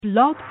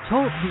Blog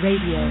Talk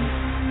Radio.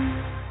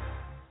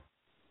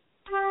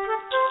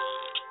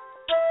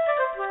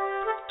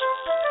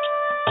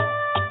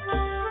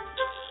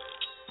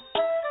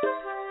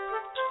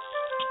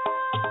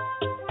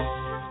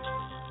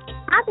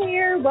 Hi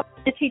there. Welcome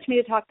to Teach Me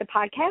to Talk, the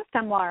podcast.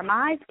 I'm Laura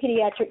Mize,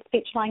 pediatric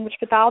speech-language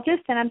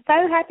pathologist, and I'm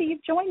so happy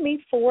you've joined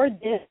me for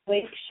this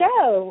week's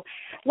show.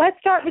 Let's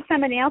start with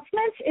some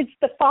announcements. It's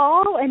the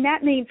fall, and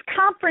that means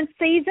conference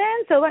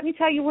season, so let me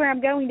tell you where I'm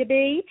going to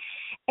be.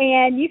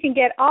 And you can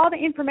get all the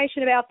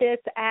information about this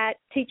at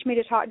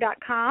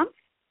teachmetotalk.com.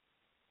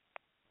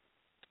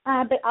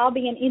 But I'll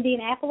be in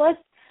Indianapolis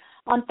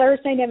on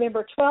Thursday,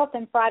 November 12th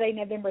and Friday,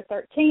 November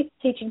 13th,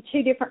 teaching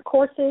two different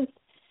courses.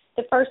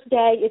 The first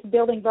day is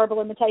Building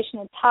Verbal Imitation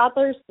in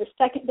Toddlers. The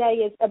second day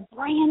is a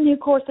brand new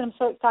course that I'm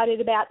so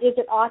excited about. Is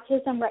it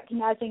Autism?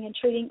 Recognizing and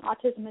Treating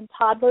Autism in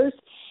Toddlers.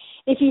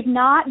 If you've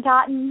not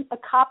gotten a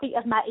copy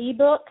of my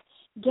ebook,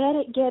 get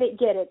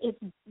it.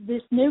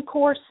 This new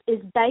course is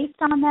based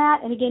on that,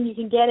 and again, you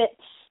can get it.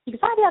 You can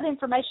find out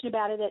information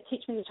about it at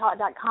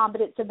teachmetotalk.com,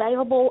 but it's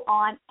available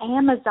on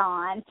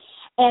Amazon,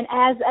 and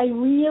as a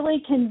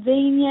really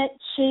convenient,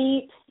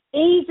 cheap,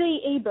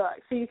 easy ebook,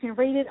 so you can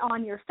read it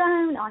on your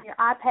phone, on your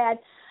iPad,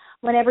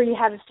 whenever you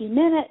have a few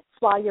minutes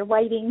while you're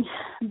waiting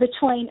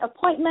between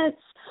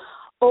appointments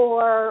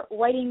or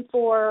waiting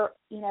for,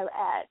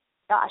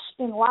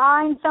 in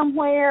line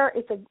somewhere.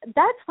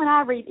 That's when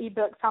I read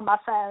ebooks on my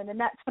phone, and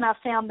that's when I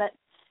found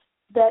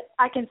that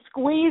I can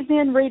squeeze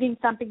in reading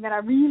something that I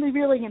really,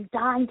 really am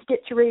dying to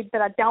get to read,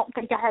 but I don't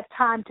think I have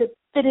time to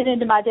fit it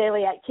into my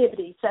daily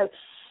activity. So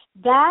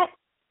that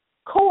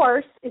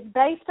course is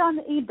based on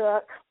the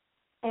ebook,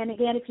 and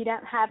again, if you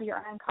don't have your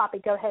own copy,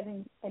 go ahead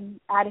and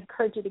I'd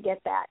encourage you to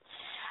get that.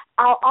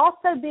 I'll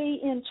also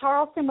be in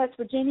Charleston, West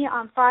Virginia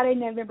on Friday,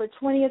 November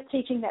 20th,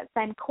 teaching that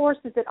same course.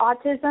 Is it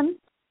Autism?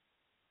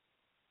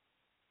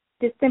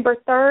 December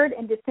 3rd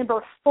and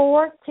December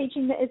 4th,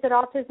 teaching the Is It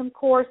Autism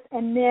course,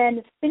 and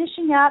then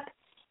finishing up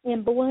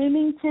in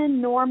Bloomington,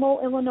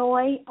 Normal,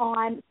 Illinois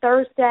on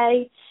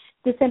Thursday,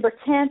 December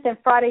 10th and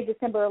Friday,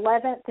 December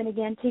 11th, and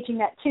again, teaching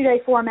that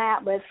two-day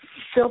format with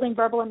Building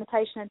Verbal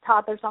Imitation in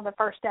Toddlers on the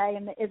first day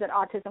and the Is It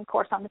Autism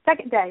course on the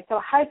second day. So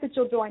I hope that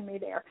you'll join me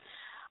there.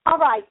 All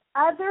right,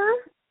 other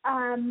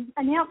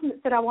announcements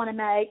that I want to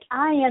make.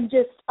 I am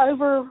just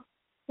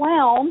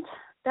overwhelmed.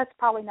 That's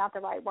probably not the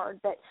right word,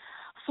 but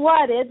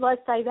flooded,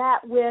 let's say that,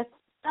 with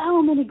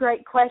so many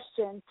great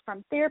questions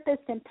from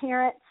therapists and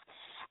parents,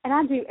 and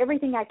I do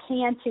everything I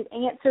can to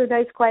answer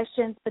those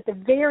questions, but the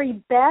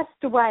very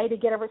best way to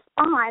get a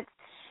response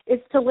is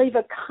to leave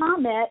a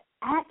comment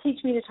at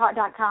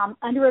teachmetotalk.com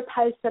under a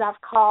post that I've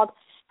called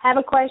Have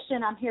a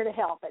Question, I'm Here to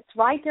Help. It's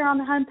right there on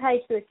the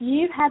homepage, so if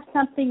you have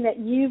something that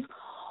you've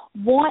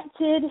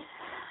wanted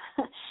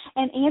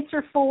an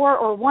answer for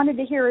or wanted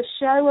to hear a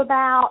show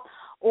about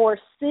or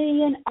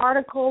see an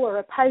article or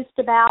a post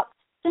about,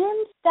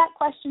 send that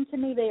question to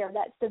me there.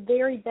 That's the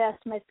very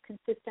best, most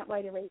consistent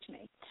way to reach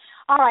me.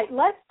 All right,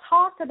 let's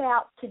talk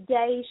about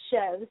today's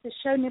show. This is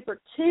show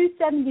number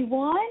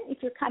 271, if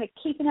you're kind of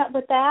keeping up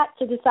with that,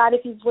 to decide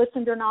if you've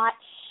listened or not.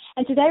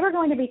 And today we're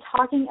going to be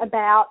talking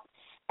about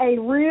a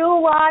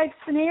real-life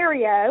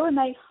scenario, and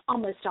they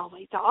almost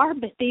always are,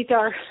 but this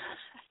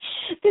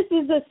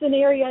is a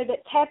scenario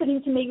that's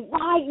happening to me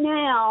right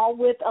now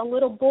with a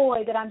little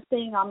boy that I'm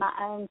seeing on my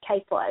own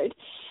caseload.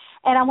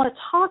 And I want to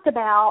talk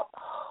about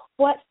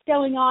what's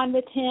going on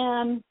with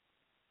him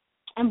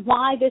and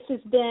why this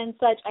has been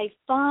such a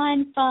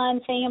fun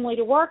family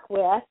to work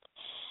with,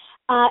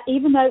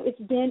 even though it's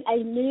been a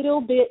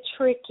little bit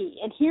tricky.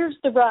 And here's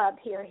the rub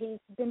here. He's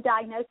been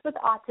diagnosed with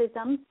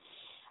autism.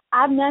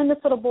 I've known this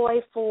little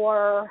boy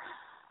for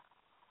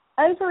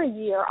over a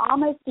year,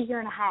 almost a year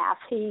and a half.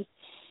 He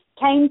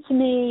came to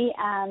me,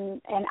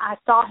 and I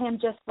saw him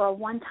just for a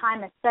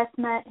one-time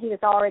assessment. He was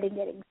already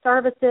getting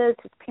services.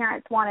 His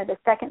parents wanted a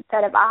second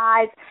set of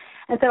eyes.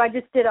 And so I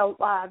just did a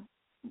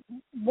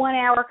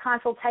 1-hour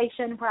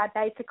consultation where I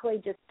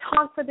basically just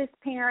talked with his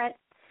parents,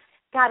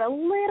 got a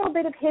little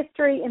bit of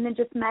history, and then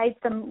just made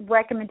some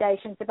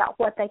recommendations about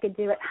what they could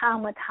do at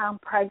home with home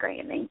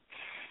programming.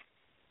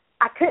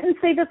 I couldn't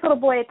see this little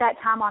boy at that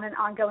time on an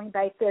ongoing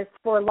basis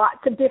for lots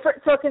of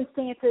different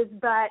circumstances,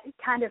 but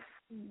kind of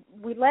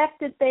we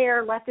left it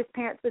there, left his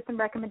parents with some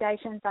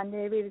recommendations. I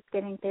knew he was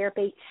getting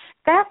therapy.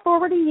 Fast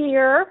forward a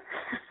year,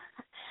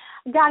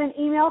 got an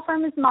email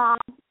from his mom,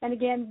 and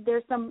again, they're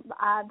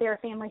a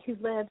family who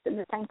lives in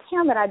the same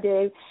town that I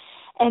do,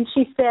 and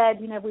she said,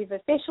 we've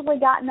officially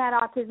gotten that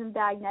autism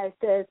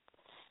diagnosis.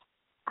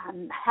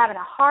 I'm having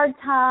a hard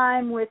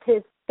time with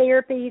his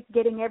therapies,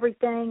 getting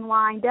everything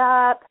lined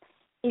up.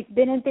 He's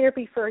been in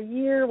therapy for a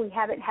year. We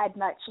haven't had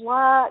much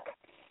luck.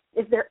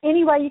 Is there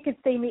any way you could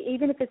see me,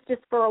 even if it's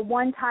just for a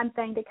one-time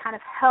thing, to kind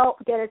of help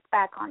get us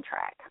back on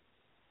track?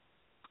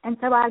 And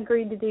so I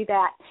agreed to do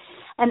that.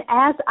 And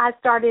as I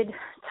started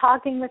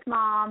talking with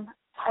Mom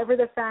over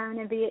the phone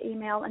and via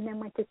email and then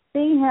went to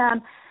see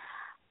him,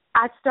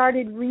 I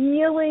started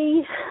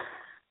really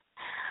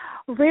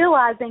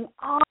realizing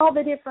all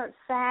the different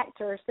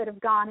factors that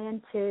have gone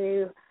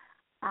into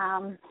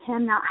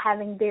him not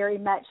having very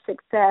much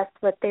success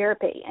with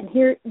therapy. And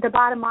here, the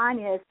bottom line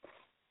is,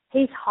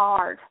 he's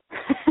hard.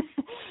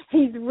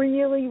 He's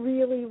really,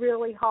 really,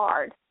 really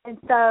hard. And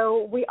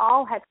so we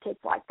all have kids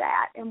like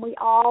that, and we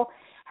all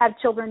have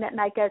children that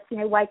make us,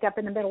 wake up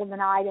in the middle of the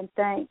night and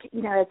think,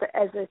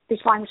 as a speech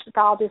language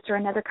pathologist or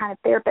another kind of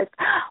therapist,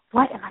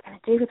 what am I going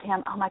to do with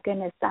him? Oh my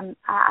goodness, I'm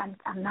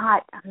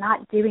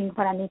not doing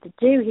what I need to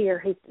do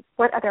here.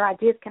 What other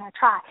ideas can I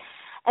try?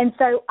 And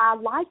so I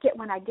like it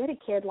when I get a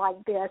kid like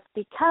this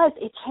because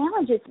it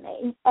challenges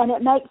me and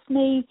it makes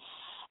me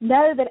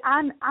know that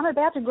I'm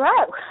about to grow.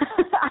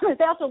 I'm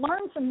about to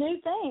learn some new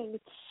things.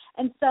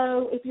 And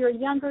so if you're a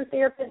younger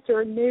therapist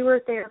or a newer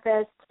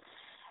therapist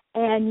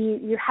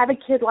and you have a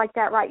kid like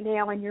that right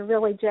now and you're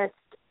really just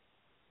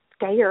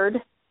scared,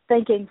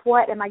 thinking,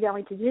 what am I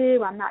going to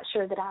do? I'm not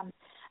sure that I'm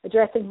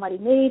addressing what he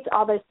needs,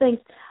 all those things.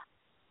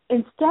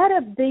 Instead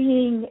of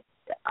being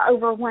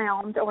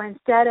overwhelmed or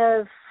instead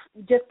of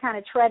just kind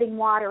of treading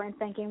water and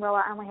thinking, well,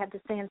 I only have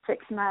to see him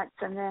 6 months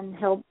and then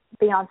he'll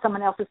be on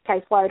someone else's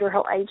caseload or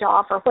he'll age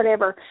off or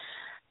whatever,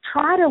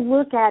 try to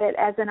look at it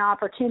as an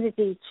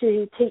opportunity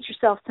to teach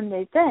yourself some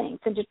new things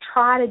and to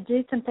try to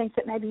do some things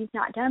that maybe you've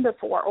not done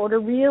before, or to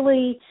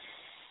really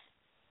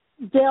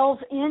delve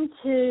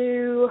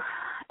into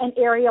an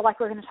area like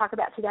we're going to talk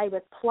about today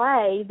with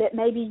play that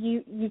maybe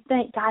you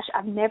think, gosh,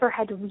 I've never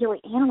had to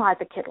really analyze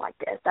a kid like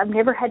this. I've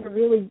never had to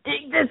really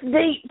dig this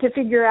deep to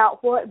figure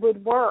out what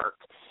would work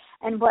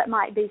and what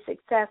might be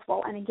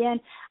successful. And again,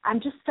 I'm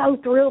just so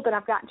thrilled that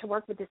I've gotten to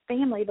work with this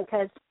family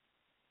because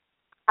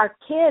our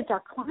kids,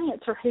 our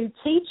clients are who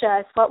teach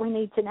us what we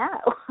need to know.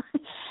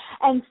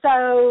 And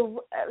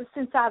so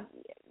since I've,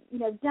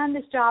 done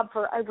this job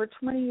for over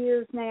 20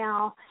 years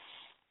now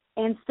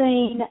and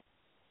seen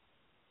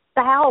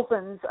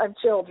thousands of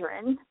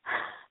children,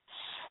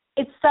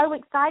 it's so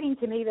exciting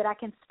to me that I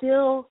can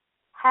still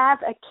have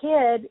a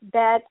kid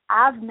that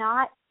I've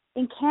not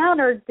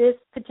encountered this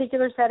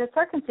particular set of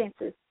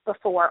circumstances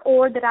before,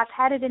 or that I've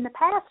had it in the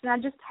past and I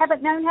just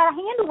haven't known how to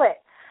handle it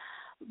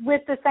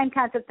with the same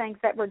kinds of things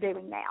that we're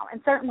doing now.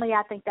 And certainly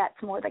I think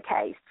that's more the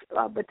case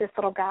with this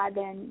little guy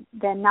than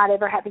not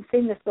ever having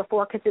seen this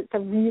before, because it's a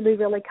really,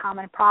 really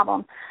common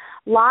problem.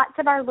 Lots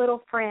of our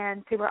little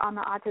friends who are on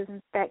the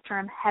autism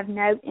spectrum have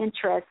no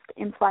interest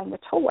in playing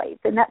with toys,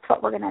 and that's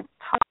what we're going to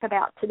talk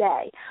about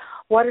today.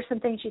 What are some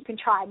things you can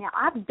try? Now,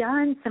 I've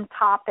done some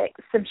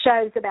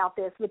shows about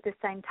this with the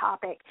same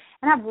topic,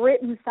 and I've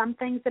written some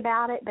things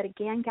about it. But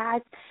again,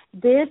 guys,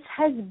 this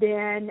has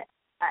been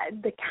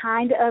the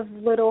kind of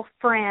little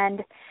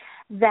friend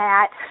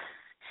that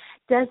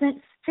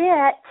doesn't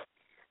fit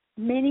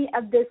many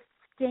of the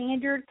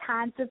standard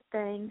kinds of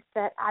things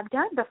that I've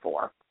done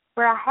before,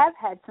 where I have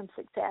had some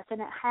success,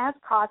 and it has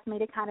caused me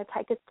to kind of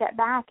take a step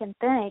back and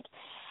think,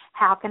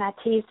 how can I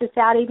tease this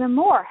out even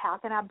more? How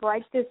can I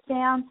break this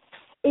down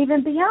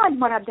even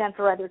beyond what I've done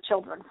for other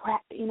children?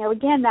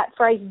 Again, that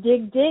phrase,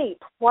 dig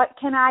deep. What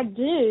can I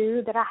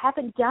do that I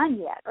haven't done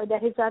yet, or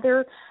that his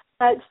other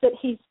folks that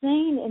he's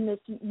seen in this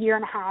year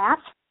and a half,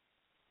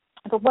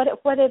 but what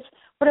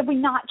have we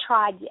not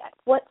tried yet?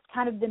 What's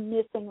kind of the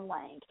missing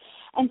link?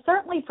 And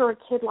certainly for a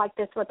kid like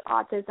this with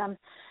autism,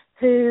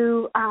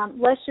 who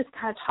let's just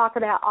kind of talk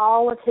about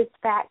all of his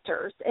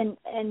factors,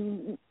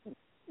 and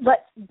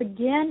let's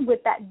begin with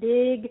that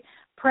big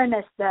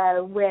premise,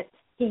 though, with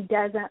he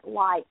doesn't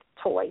like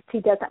toys. He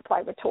doesn't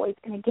play with toys.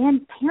 And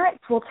again,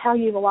 parents will tell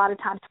you a lot of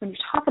times when you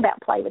talk about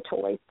play with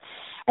toys,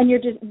 and you're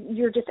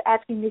just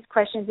asking these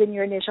questions in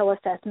your initial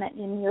assessment,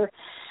 in your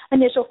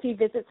initial few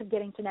visits of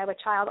getting to know a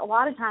child, a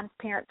lot of times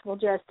parents will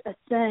just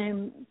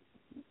assume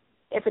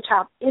if a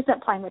child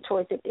isn't playing with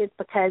toys, it's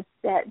because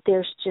that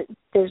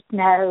there's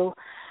no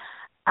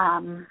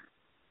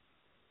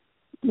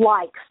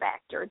like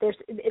factor.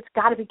 It's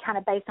got to be kind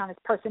of based on his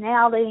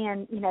personality,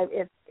 and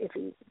if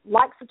he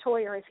likes a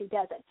toy or if he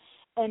doesn't.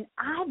 And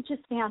I've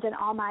just found in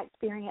all my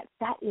experience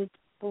that is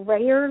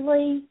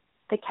rarely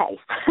the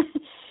case.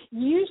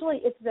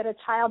 Usually it's that a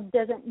child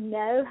doesn't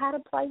know how to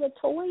play with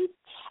toys.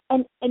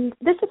 And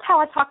this is how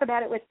I talk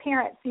about it with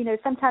parents.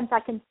 Sometimes I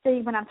can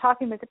see when I'm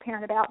talking with a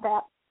parent about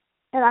that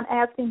and I'm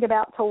asking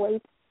about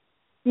toys,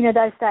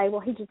 they say, well,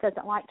 he just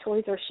doesn't like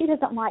toys, or she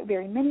doesn't like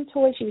very many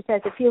toys. She just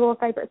has a few little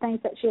favorite things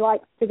that she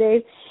likes to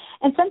do.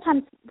 And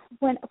sometimes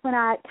when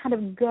I kind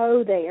of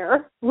go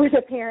there with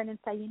a parent and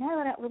say,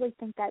 I don't really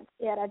think that's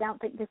it. I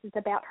don't think this is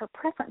about her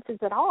preferences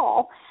at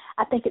all.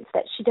 I think it's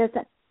that she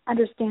doesn't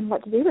understand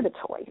what to do with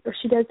a toy, or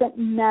she doesn't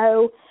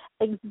know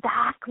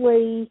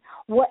exactly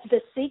what the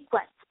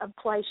sequence of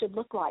play should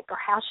look like, or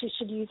how she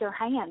should use her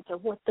hands, or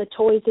what the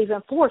toy is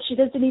even for. She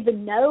doesn't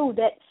even know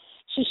that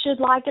she should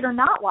like it or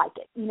not like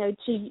it.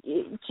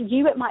 To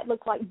you it might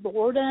look like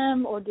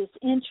boredom or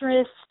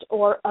disinterest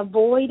or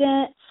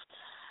avoidance,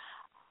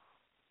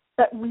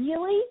 but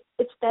really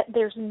it's that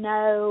there's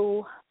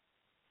no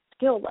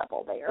skill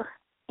level there.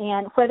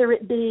 And whether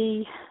it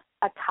be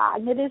a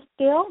cognitive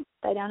skill,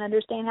 they don't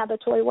understand how the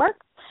toy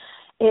works.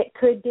 It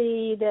could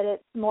be that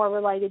it's more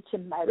related to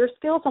motor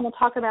skills, and we'll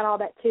talk about all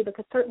that too,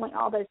 because certainly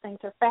all those things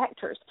are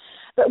factors.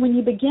 But when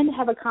you begin to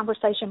have a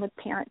conversation with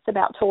parents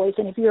about toys,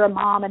 and if you're a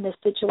mom in this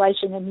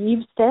situation and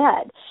you've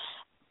said,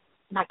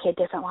 my kid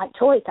doesn't like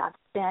toys, I've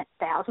spent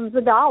thousands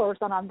of dollars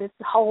on this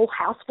whole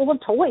house full of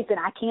toys, and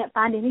I can't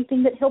find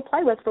anything that he'll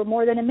play with for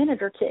more than a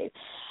minute or two,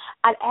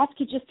 I'd ask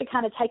you just to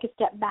kind of take a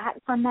step back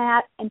from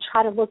that and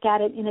try to look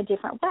at it in a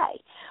different way.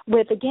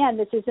 With, again,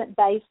 this isn't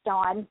based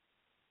on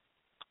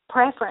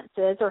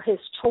preferences or his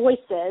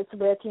choices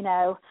with,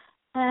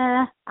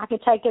 I can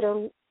take it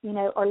or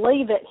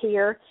leave it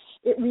here.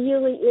 It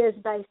really is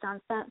based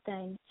on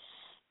something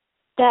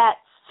that's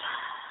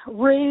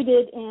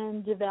rooted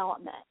in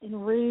development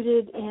and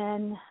rooted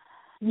in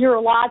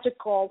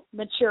neurological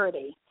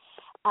maturity,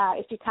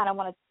 if you kind of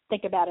want to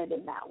think about it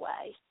in that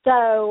way.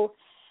 So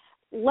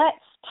let's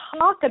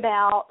talk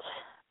about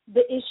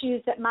the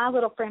issues that my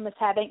little friend was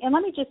having. And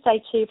let me just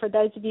say, too, for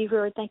those of you who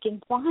are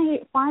thinking, why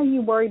are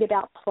you worried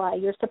about play?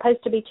 You're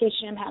supposed to be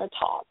teaching him how to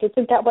talk.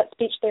 Isn't that what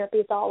speech therapy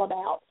is all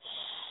about?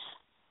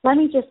 Let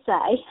me just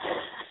say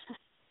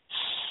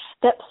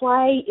that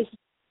play is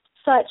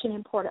such an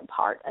important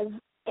part of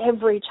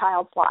every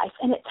child's life,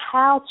 and it's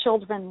how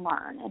children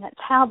learn, and it's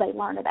how they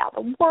learn about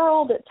the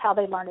world, it's how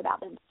they learn about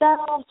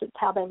themselves, it's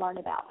how they learn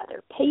about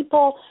other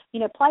people.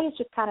 Play is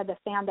just kind of the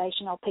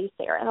foundational piece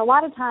there. And a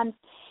lot of times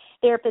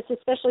therapists,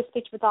 especially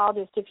speech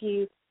pathologists, if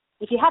you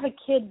have a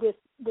kid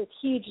with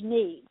huge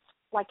needs,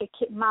 like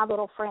my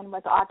little friend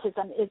with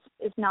autism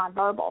is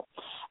nonverbal,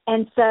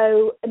 and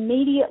so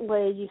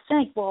immediately you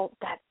think, well,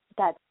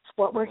 that's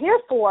what we're here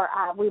for.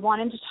 We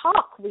want him to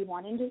talk. We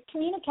want him to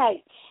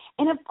communicate.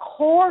 And, of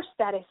course,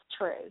 that is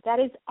true. That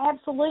is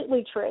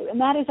absolutely true.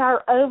 And that is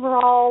our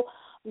overall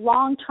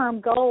long-term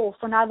goal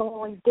for not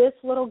only this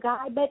little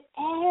guy, but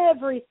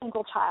every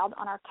single child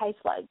on our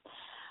caseload.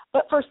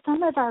 But for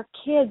some of our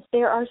kids,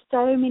 there are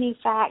so many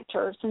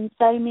factors and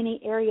so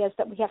many areas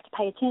that we have to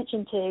pay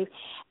attention to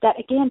that,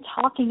 again,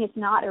 talking is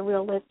not a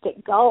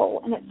realistic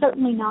goal. And it's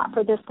certainly not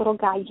for this little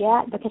guy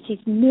yet, because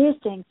he's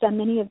missing so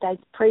many of those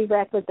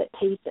prerequisite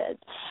pieces.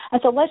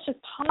 And so let's just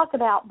talk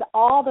about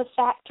all the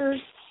factors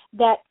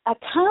that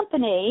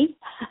accompany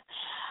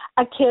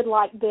a kid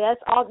like this,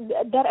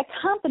 that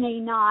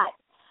accompany not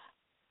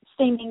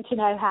seeming to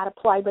know how to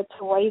play with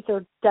toys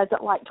or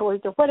doesn't like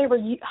toys or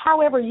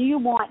however you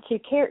want to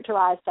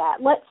characterize that.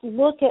 Let's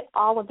look at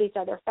all of these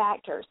other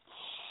factors.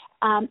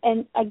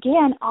 And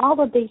again,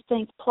 all of these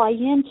things play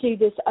into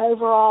this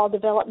overall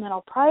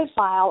developmental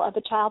profile of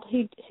a child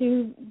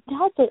who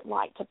doesn't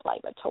like to play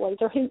with toys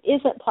or who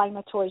isn't playing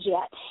with toys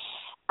yet.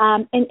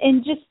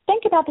 And just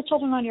think about the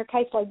children on your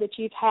caseload that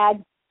you've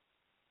had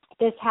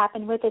this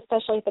happen with,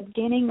 especially at the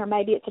beginning, or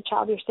maybe it's a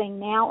child you're seeing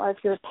now, or if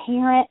you're a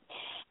parent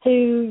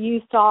who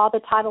you saw the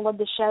title of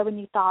the show and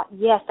you thought,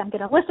 yes, I'm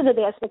going to listen to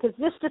this because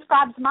this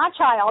describes my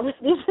child.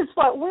 This is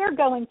what we're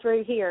going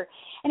through here.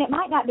 And it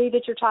might not be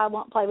that your child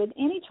won't play with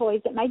any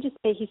toys. It may just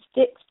be he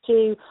sticks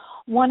to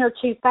one or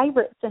two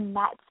favorites and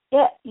that's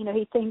it.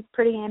 He seems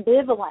pretty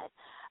ambivalent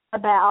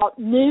about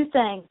new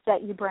things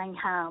that you bring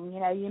home.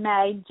 You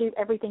may do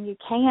everything you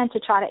can to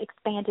try to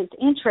expand his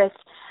interests,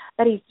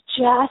 but he's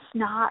just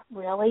not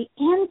really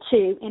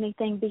into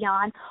anything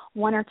beyond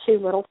one or two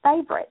little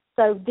favorites.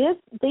 So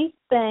these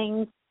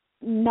things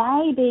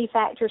may be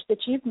factors that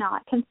you've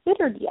not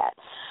considered yet.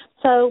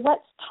 So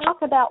let's talk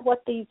about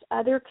what these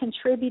other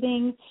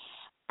contributing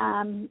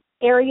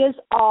areas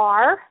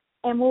are,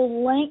 and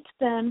we'll link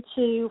them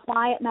to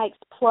why it makes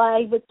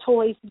play with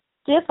toys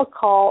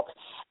difficult.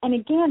 And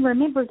again,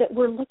 remember that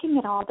we're looking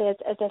at all this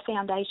as a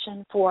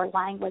foundation for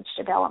language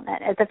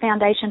development, as a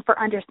foundation for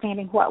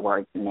understanding what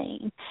words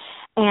mean,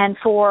 and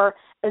for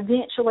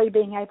eventually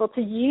being able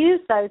to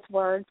use those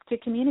words to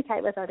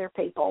communicate with other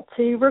people,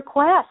 to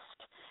request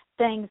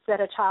things that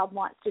a child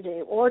wants to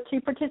do, or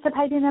to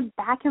participate in a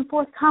back and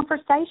forth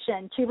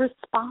conversation, to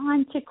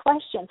respond to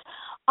questions.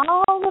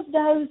 All of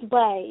those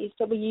ways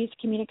that we use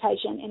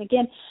communication. And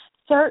again,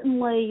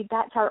 certainly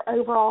that's our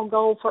overall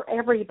goal for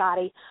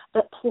everybody,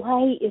 but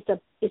play is a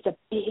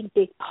big,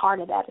 big part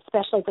of that,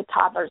 especially with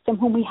toddlers.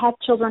 And when we have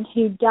children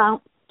who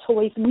don't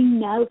toys, we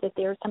know that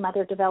there are some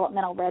other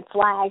developmental red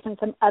flags and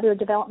some other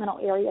developmental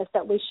areas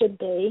that we should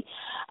be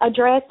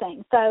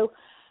addressing. So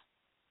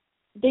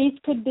these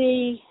could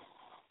be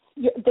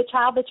the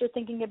child that you're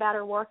thinking about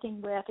or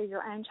working with, or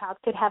your own child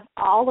could have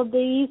all of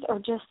these or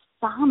just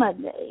some of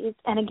these.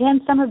 And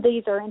again, some of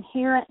these are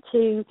inherent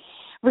to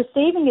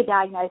receiving a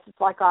diagnosis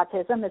like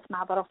autism, as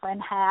my little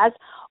friend has,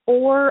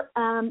 or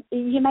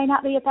you may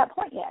not be at that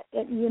point yet.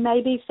 You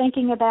may be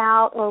thinking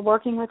about or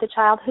working with a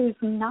child who's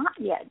not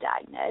yet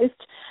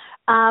diagnosed,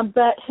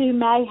 but who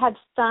may have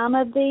some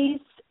of these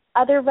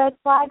other red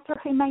flags or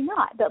who may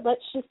not. But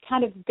let's just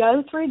kind of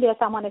go through this.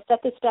 I want to set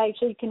the stage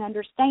so you can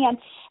understand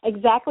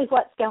exactly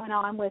what's going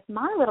on with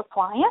my little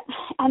client,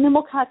 and then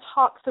we'll kind of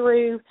talk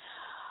through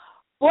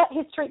what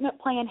his treatment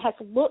plan has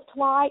looked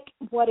like,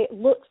 what it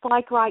looks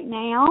like right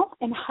now,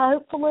 and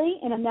hopefully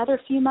in another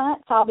few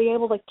months I'll be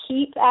able to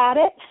keep at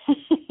it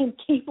and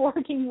keep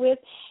working with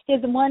his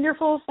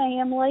wonderful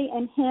family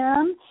and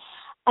him,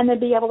 and then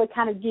be able to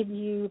kind of give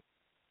you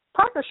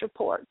progress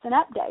reports and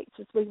updates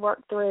as we work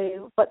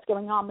through what's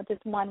going on with this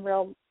one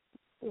real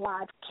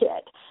live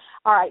kid.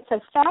 All right, so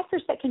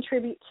factors that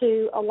contribute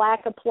to a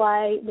lack of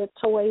play with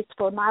toys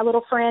for my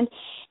little friend,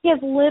 he has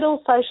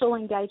little social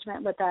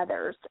engagement with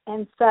others.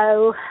 And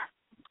so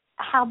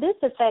how this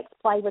affects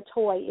play with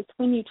toy is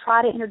when you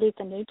try to introduce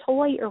a new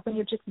toy or when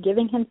you're just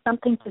giving him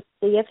something to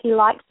see if he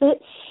likes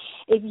it.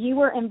 If you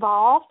were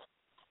involved,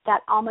 that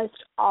almost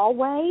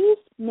always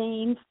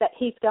means that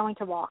he's going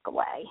to walk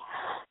away.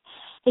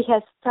 He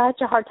has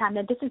such a hard time.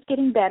 Now, this is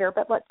getting better,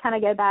 but let's kind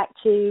of go back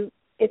to,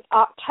 it's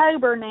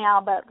October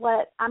now,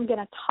 but I'm going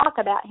to talk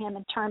about him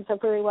in terms of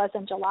where he was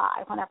in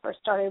July when I first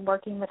started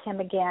working with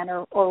him again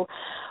or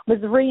was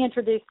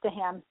reintroduced to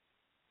him.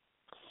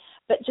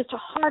 But just a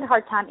hard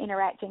time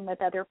interacting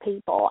with other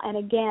people. And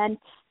again,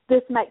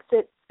 this makes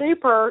it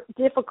super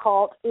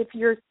difficult if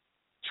you're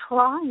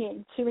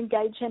trying to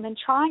engage him and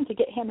trying to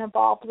get him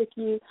involved with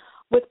you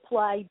with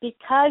play,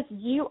 because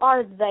you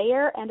are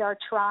there and are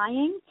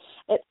trying.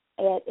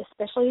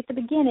 Especially at the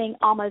beginning,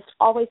 almost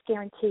always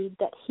guaranteed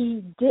that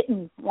he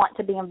didn't want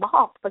to be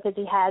involved because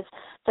he has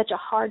such a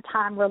hard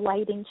time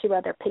relating to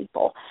other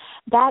people.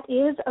 That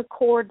is a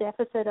core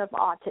deficit of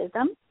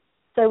autism.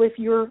 So if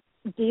you're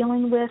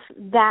dealing with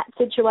that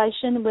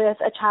situation with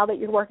a child that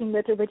you're working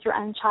with or with your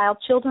own child,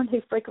 children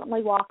who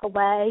frequently walk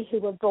away,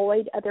 who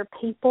avoid other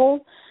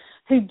people,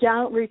 who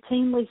don't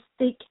routinely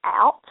seek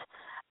out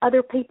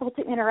other people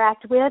to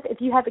interact with. If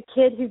you have a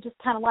kid who just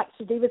kind of likes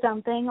to do his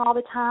own thing all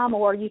the time,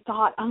 or you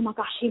thought, oh my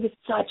gosh, he was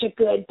such a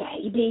good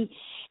baby,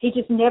 he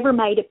just never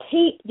made a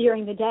peep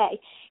during the day,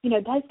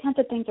 those kinds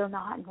of things are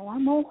not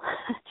normal.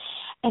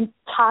 And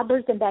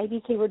toddlers and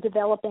babies who are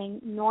developing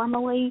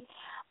normally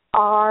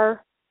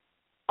are,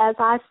 as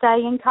I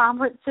say in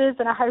conferences,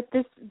 and I hope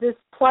this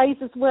plays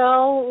as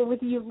well with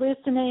you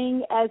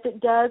listening as it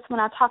does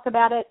when I talk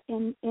about it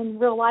in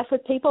real life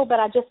with people, but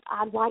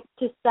I'd like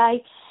to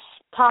say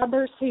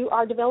toddlers who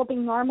are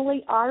developing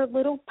normally are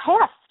little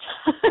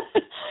pests.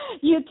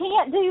 You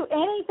can't do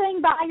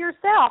anything by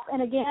yourself.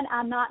 And again,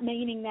 I'm not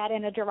meaning that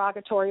in a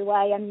derogatory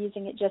way. I'm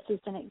using it just as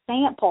an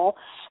example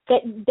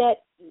that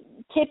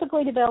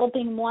typically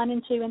developing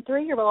 1-, 2-, and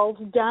 3-year-olds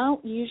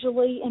don't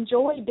usually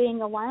enjoy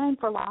being alone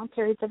for long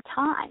periods of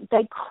time.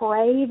 They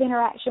crave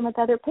interaction with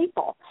other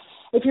people.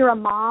 If you're a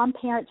mom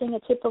parenting a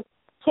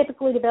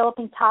typically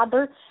developing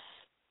toddler,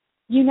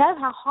 you know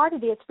how hard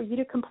it is for you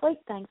to complete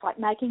things like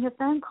making a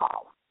phone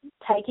call,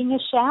 taking a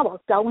shower,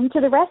 going to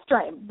the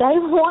restroom. They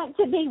want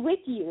to be with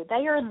you.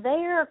 They are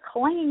there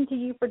clinging to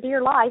you for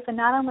dear life, and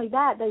not only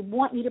that, they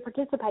want you to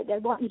participate. They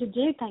want you to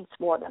do things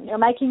for them. They're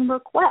making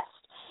requests.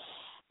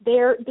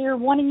 They're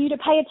wanting you to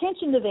pay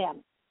attention to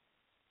them.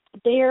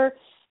 They're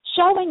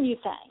showing you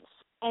things.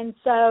 And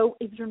so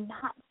if you're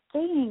not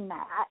seeing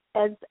that,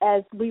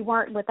 as we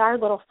weren't with our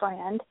little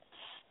friend,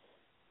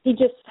 he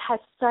just has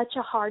such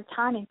a hard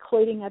time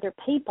including other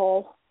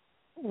people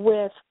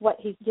with what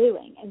he's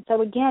doing. And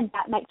so, again,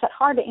 that makes it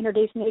hard to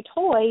introduce new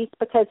toys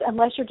because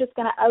unless you're just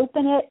going to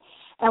open it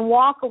and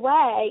walk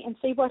away and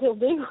see what he'll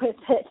do with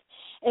it,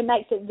 it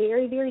makes it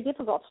very, very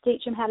difficult to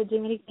teach him how to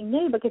do anything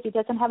new because he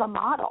doesn't have a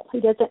model. He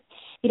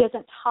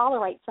doesn't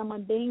tolerate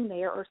someone being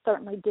there, or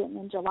certainly didn't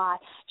in July,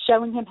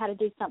 showing him how to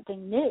do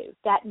something new.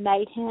 That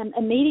made him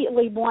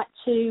immediately want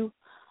to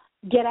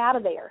get out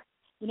of there.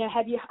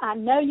 I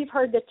know you've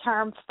heard the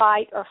term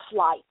fight or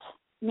flight,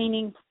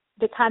 meaning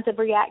the kinds of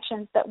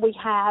reactions that we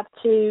have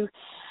to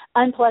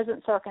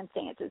unpleasant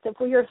circumstances. If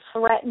we are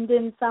threatened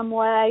in some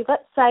way,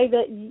 let's say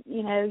that,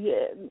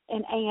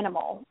 an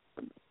animal,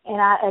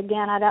 and I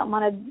don't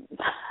want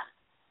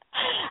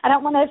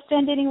to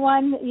offend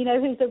anyone,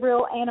 who's a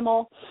real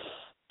animal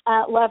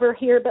lover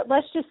here, but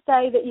let's just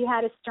say that you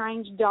had a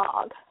strange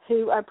dog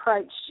who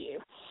approached you.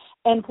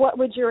 And what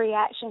would your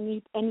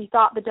reaction, and you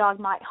thought the dog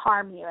might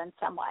harm you in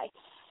some way?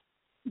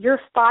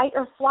 Your fight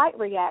or flight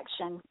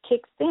reaction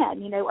kicks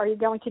in. Are you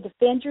going to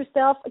defend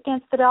yourself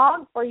against the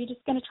dog, or are you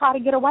just going to try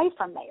to get away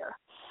from there?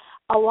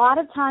 A lot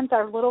of times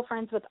our little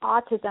friends with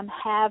autism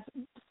have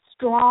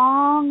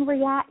strong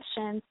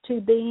reactions to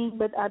being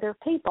with other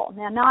people.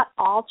 Now, not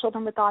all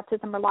children with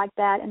autism are like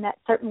that, and that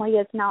certainly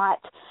is not,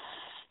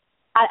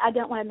 I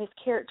don't want to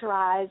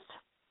mischaracterize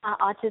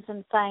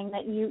autism saying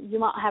that you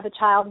won't have a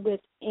child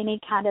with any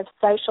kind of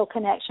social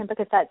connection,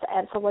 because that's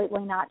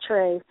absolutely not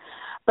true.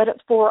 But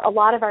for a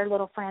lot of our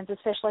little friends,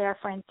 especially our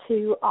friends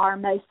who are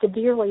most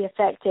severely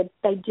affected,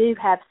 they do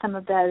have some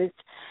of those,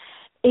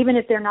 even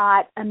if they're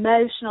not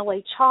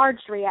emotionally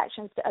charged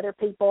reactions to other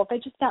people. They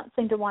just don't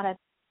seem to want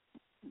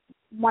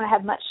to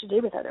have much to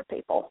do with other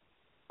people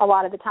a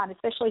lot of the time,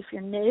 especially if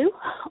you're new,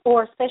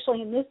 or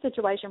especially in this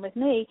situation with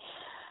me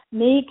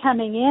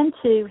coming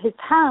into his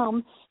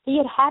home. He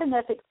had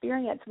enough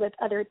experience with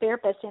other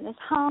therapists in his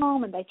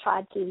home, and they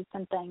tried to do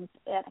some things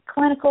in a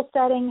clinical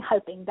setting,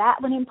 hoping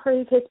that would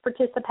improve his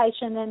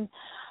participation in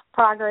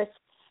progress.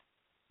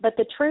 But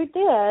the truth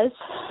is,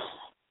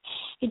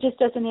 he just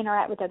doesn't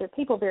interact with other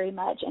people very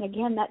much. And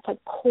again, that's a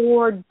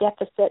core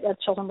deficit of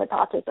children with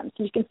autism.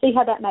 So you can see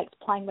how that makes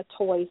playing with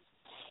toys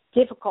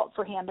difficult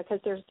for him, because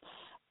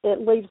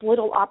it leaves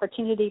little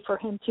opportunity for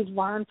him to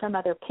learn from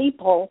other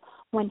people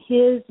when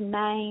his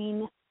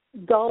main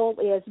goal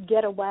is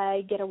get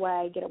away, get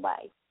away, get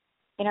away.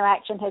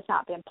 Interaction has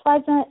not been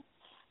pleasant.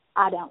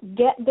 I don't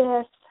get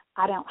this.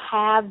 I don't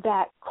have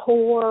that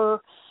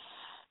core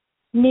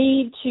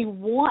need to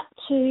want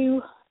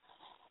to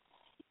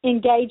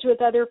engage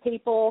with other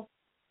people.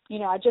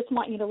 I just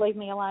want you to leave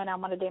me alone. I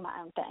want to do my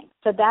own thing.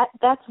 So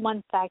that's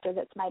one factor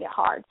that's made it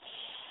hard.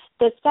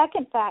 The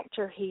second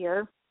factor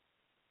here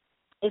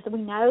is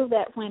we know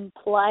that when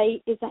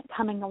play isn't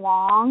coming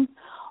along,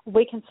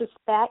 we can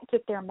suspect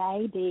that there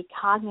may be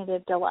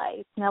cognitive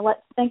delays. Now,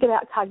 let's think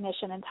about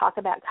cognition and talk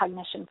about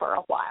cognition for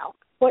a while.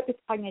 What does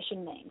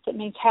cognition mean? It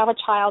means how a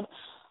child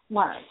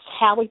learns,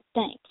 how he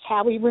thinks,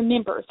 how he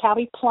remembers, how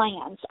he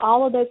plans,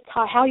 all of those,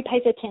 how he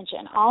pays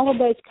attention, all of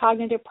those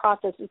cognitive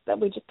processes that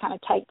we just kind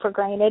of take for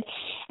granted.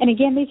 And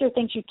again, these are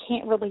things you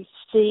can't really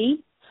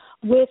see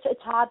with a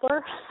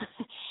toddler.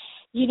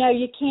 You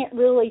can't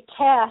really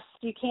test.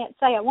 You can't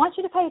say, I want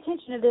you to pay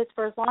attention to this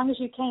for as long as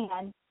you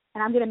can,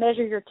 and I'm going to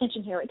measure your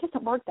attention here. It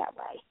doesn't work that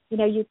way.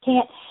 You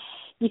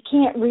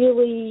can't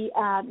really,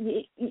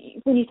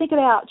 when you think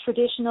about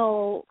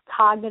traditional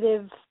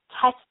cognitive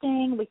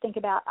testing, we think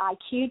about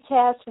IQ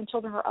tests when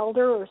children are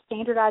older, or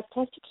standardized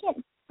tests. You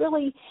can't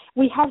really,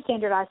 we have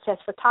standardized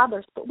tests for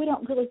toddlers, but we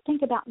don't really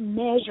think about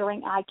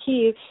measuring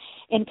IQ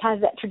in kind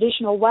of that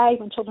traditional way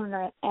when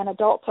children and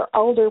adults are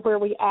older, where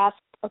we ask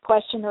a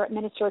question or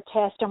administer a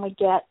test and we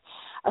get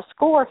a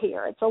score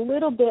here. It's a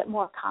little bit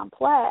more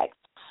complex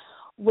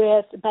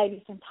with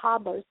babies and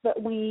toddlers, but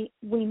we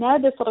know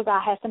this little guy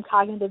has some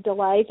cognitive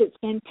delays. It's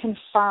been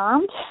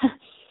confirmed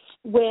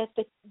with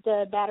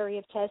the battery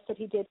of tests that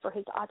he did for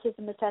his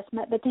autism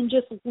assessment, but then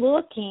just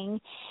looking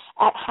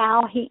at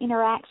how he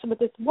interacts with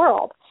this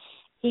world,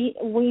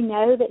 we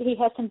know that he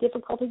has some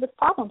difficulty with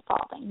problem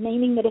solving,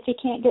 meaning that if he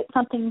can't get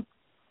something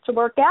to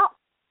work out,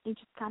 he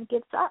just kind of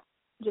gives up,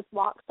 just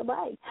walks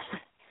away.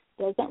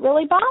 Doesn't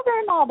really bother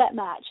him all that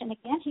much. And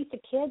again, he's a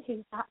kid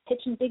who's not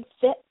pitching big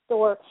fits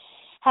or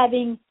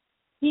having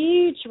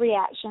huge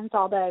reactions,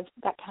 although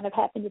that kind of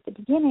happened at the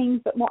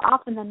beginning, but more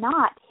often than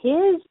not,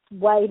 his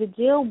way to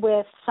deal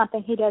with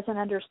something he doesn't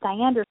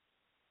understand or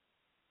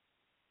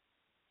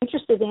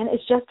interested in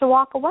is just to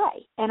walk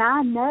away. And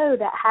I know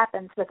that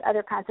happens with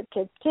other kinds of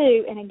kids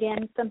too. And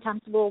again,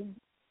 sometimes we'll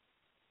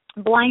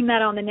blame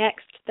that on the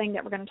next thing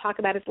that we're going to talk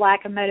about is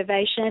lack of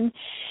motivation,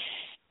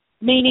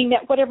 meaning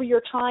that whatever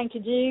you're trying to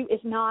do is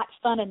not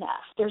fun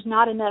enough. There's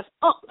not enough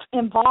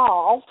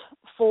involved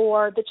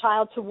for the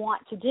child to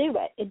want to do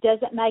it. It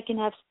doesn't make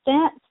enough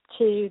sense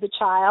to the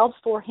child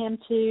for him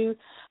to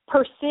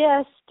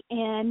persist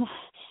in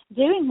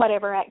doing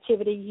whatever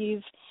activity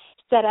you've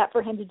set up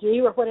for him to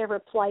do or whatever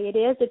play it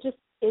is. It just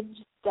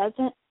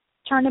doesn't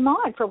turn him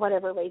on for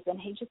whatever reason.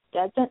 He just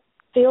doesn't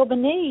feel the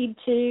need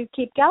to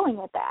keep going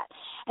with that.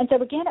 And so,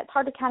 again, it's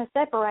hard to kind of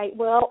separate,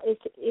 well,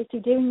 is he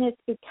doing this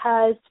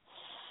because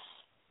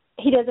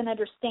he doesn't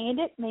understand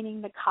it,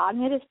 meaning the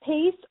cognitive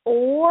piece,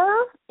 or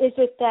is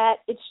it that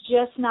it's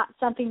just not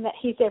something that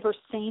he's ever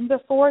seen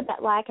before,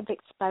 that lack of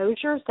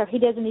exposure, so he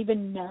doesn't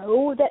even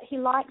know that he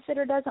likes it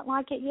or doesn't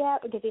like it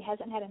yet because he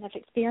hasn't had enough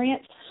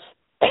experience?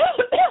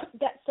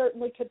 That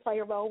certainly could play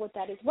a role with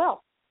that as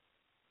well.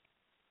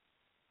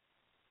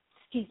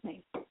 Excuse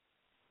me.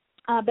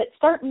 But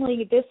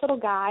certainly this little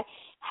guy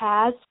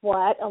has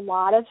what a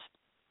lot of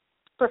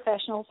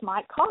professionals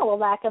might call a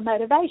lack of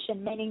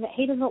motivation, meaning that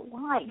he doesn't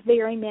like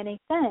very many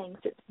things.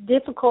 It's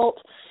difficult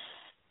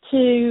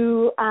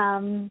to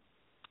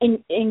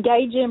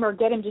engage him or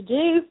get him to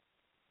do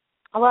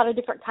a lot of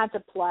different kinds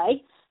of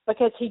play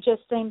because he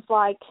just seems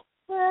like,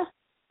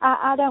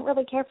 I don't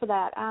really care for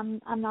that.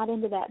 I'm not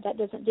into that. That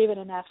doesn't do it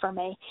enough for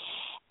me.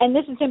 And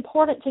this is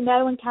important to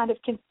know and kind of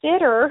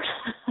consider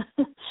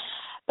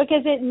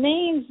because it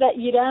means that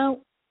you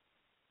don't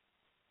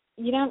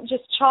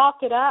just chalk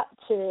it up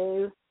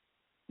to,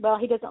 well,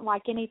 he doesn't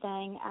like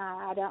anything.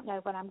 I don't know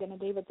what I'm going to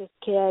do with this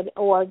kid,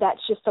 or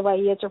that's just the way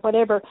he is, or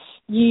whatever.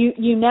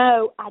 You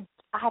know, I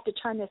have to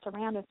turn this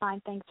around and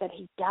find things that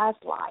he does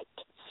like.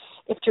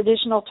 If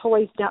traditional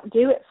toys don't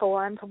do it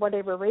for him for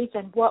whatever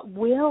reason, what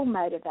will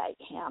motivate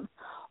him?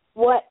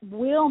 What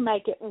will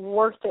make it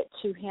worth it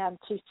to him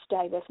to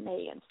stay with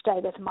me and stay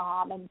with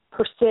Mom and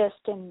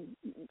persist and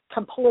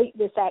complete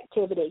this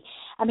activity?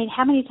 I mean,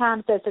 how many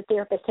times as a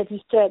therapist have you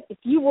said, if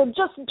you will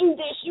just do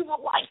this, you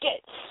will like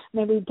it? I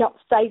mean, we don't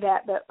say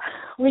that, but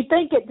we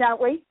think it,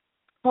 don't we?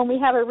 When we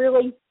have a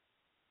really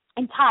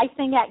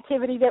enticing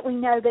activity that we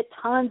know that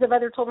tons of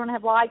other children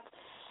have liked,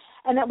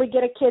 and that we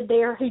get a kid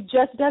there who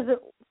just doesn't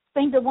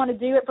seem to want to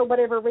do it for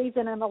whatever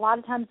reason, and a lot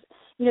of times,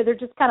 they're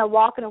just kind of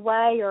walking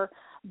away or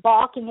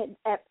balking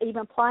at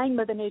even playing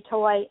with a new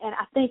toy. And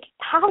I think,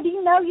 how do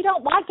you know you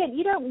don't like it?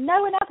 You don't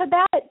know enough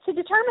about it to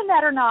determine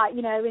that or not,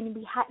 and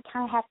we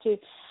kind of have to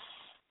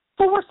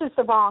force is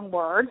the wrong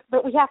word,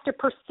 but we have to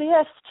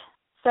persist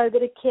so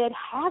that a kid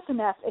has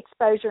enough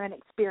exposure and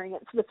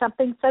experience with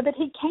something so that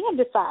he can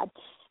decide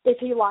if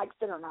he likes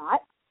it or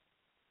not.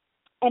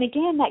 And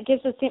again, that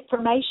gives us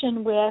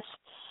information with,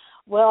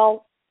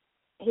 well,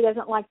 he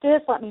doesn't like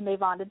this, let me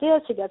move on to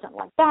this. He doesn't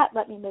like that,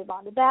 let me move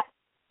on to that.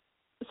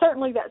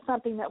 Certainly that's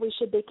something that we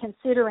should be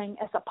considering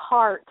as a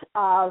part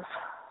of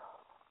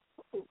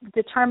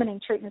determining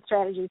treatment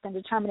strategies and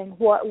determining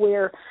what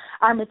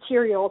our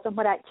materials and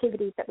what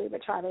activities that we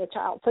would try with a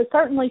child. So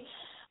certainly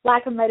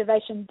lack of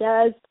motivation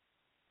does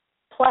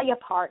play a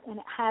part, and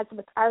it has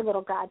with our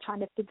little guy trying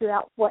to figure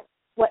out what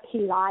he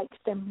likes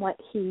and what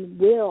he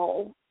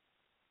will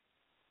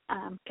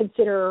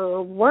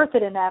consider worth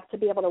it enough to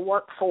be able to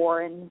work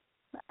for and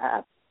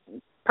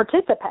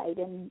participate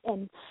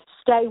and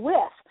stay with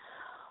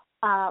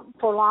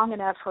for long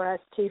enough for us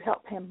to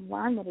help him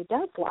learn that he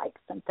does like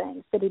some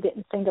things that he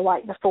didn't seem to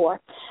like before.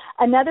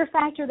 Another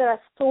factor that I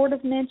sort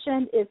of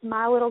mentioned is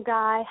my little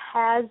guy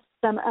has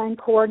some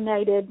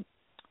uncoordinated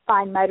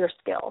fine motor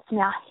skills.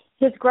 Now,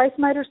 his gross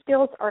motor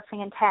skills are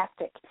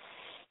fantastic.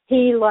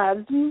 He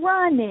loves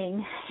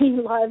running. He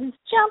loves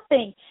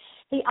jumping.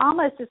 He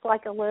almost is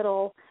like a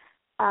little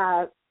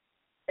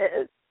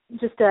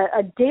just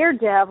a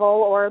daredevil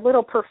or a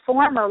little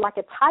performer, like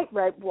a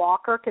tightrope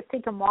walker, because he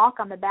can walk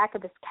on the back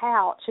of his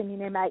couch and,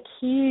 make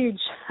huge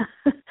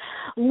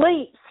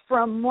leaps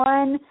from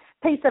one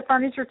piece of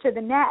furniture to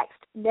the next.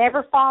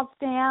 Never falls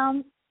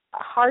down,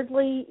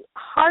 hardly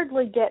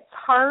gets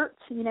hurt.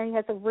 He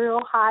has a real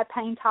high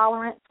pain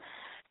tolerance.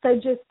 So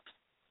just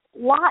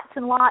lots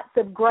and lots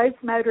of gross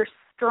motor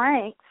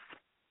strengths,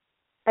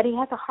 but he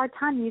has a hard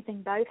time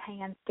using both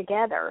hands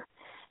together.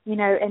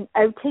 And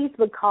OTs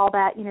would call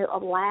that, a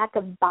lack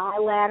of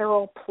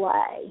bilateral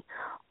play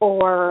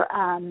or,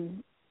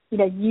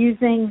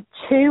 using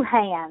two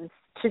hands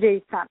to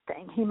do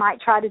something. He might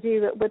try to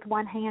do it with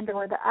one hand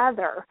or the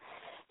other.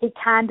 He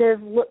kind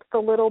of looks a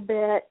little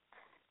bit,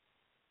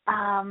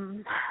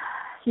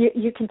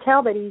 you can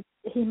tell that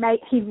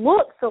he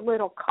looks a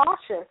little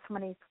cautious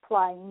when he's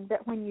playing,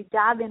 but when you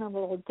dive in a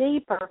little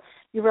deeper,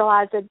 you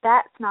realize that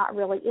that's not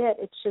really it.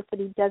 It's just that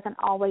he doesn't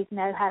always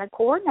know how to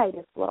coordinate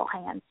his little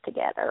hands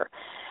together.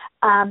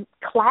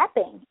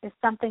 Clapping is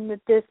something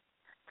that this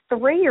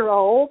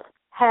 3-year-old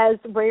has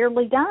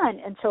rarely done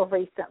until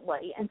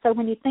recently. And so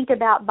when you think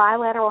about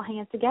bilateral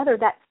hands together,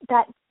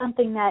 that's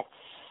something that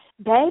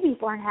babies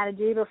learn how to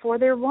do before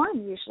they're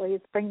 1 usually,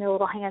 is bring their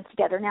little hands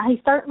together. Now,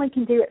 he certainly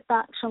can do it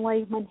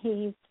functionally when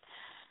he's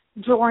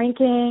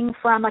drinking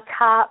from a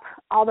cup,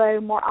 although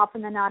more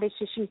often than not he's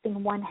just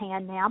using one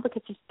hand now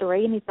because he's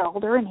 3 and he's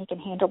older and he can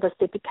handle the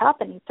sippy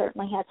cup, and he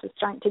certainly has the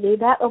strength to do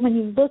that. But when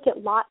you look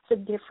at lots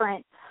of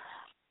different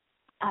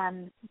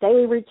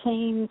daily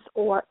routines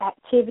or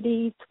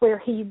activities where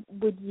he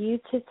would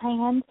use his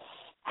hand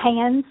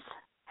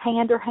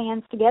or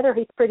hands together,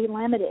 he's pretty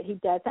limited. He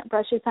doesn't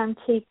brush his own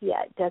teeth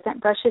yet,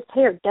 doesn't brush his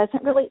hair,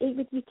 doesn't really eat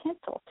with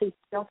utensils. He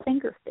still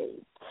finger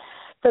feeds.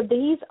 So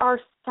these are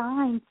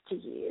signs to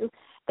you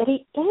that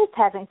he is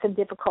having some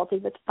difficulty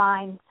with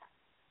fine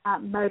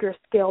motor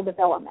skill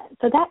development.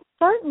 So that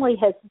certainly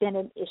has been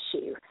an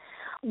issue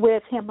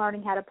with him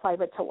learning how to play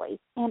with toys.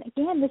 And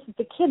again, this is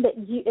a kid that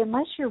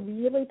unless you're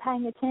really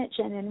paying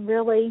attention and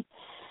really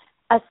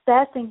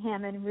assessing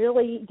him and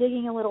really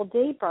digging a little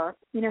deeper,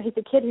 he's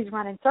a kid who's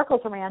running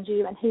circles around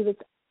you, and he was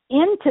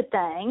into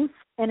things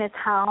in his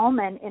home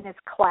and in his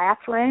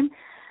classroom.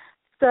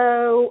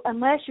 So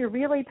unless you're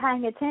really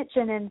paying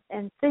attention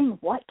and seeing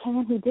what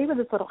can he do with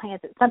his little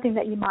hands, it's something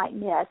that you might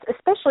miss,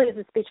 especially as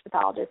a speech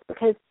pathologist,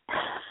 because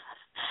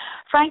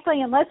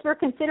frankly, unless we're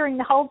considering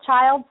the whole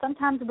child,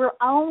 sometimes we're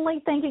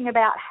only thinking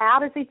about how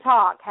does he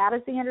talk, how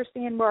does he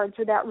understand words,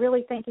 without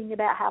really thinking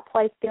about how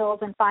play skills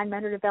and fine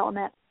motor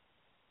development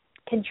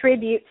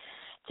contribute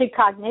to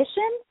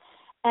cognition,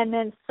 and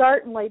then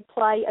certainly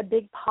play a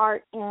big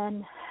part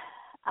in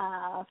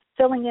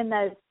filling in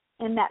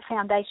that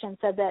foundation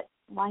so that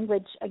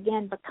language,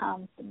 again,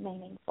 becomes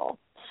meaningful.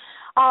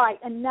 All right,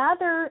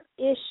 another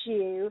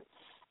issue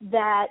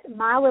that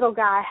my little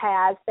guy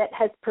has that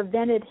has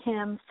prevented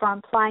him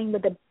from playing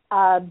with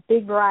a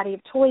big variety of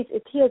toys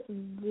is he has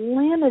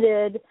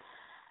limited,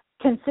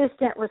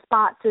 consistent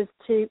responses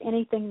to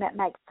anything that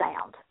makes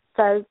sound.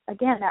 So,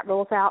 again, that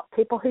rules out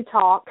people who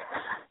talk.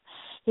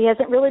 He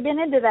hasn't really been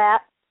into that,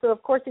 so,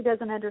 of course, he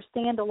doesn't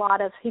understand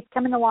he's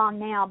coming along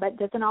now, but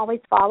doesn't always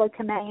follow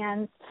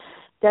commands,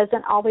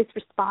 doesn't always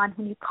respond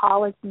when you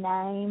call his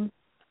name.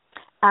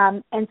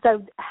 And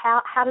so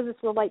how does this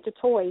relate to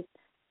toys?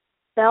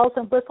 Bells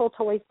and whistle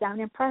toys don't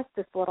impress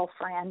this little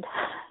friend.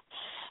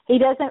 He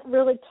doesn't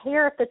really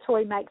care if the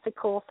toy makes a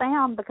cool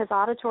sound because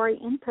auditory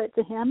input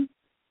to him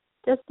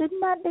just isn't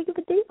that big of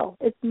a deal.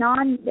 It's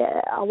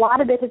a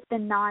lot of it has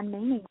been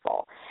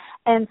non-meaningful.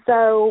 And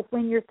so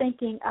when you're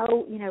thinking,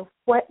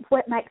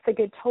 what makes a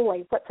good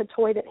toy? What's a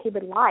toy that he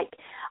would like?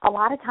 A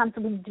lot of times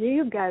we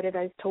do go to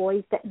those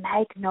toys that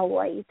make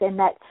noise and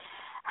that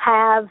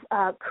have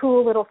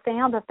cool little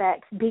sound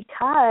effects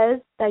because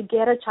they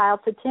get a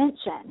child's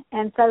attention.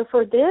 And so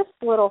for this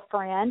little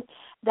friend,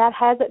 that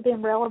hasn't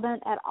been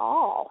relevant at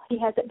all. He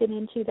hasn't been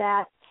into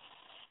that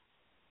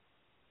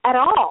at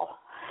all.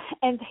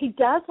 And he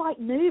does like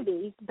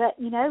movies, but,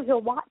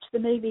 he'll watch the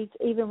movies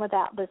even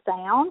without the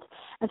sound.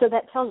 And so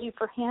that tells you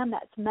for him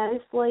that's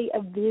mostly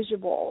a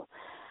visual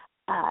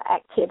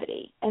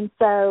activity. And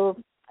so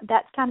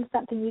that's kind of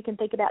something you can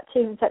think about,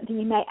 too, and something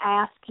you may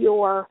ask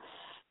your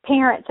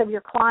parents of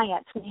your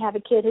clients when you have a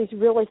kid who's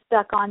really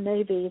stuck on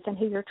movies and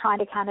who you're trying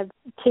to kind of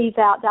tease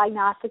out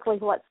diagnostically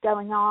what's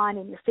going on,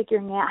 and you're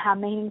figuring out how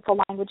meaningful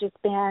language has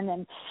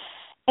been.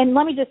 And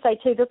let me just say,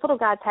 too, this little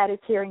guy's had his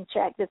hearing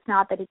checked. It's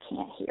not that he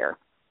can't hear.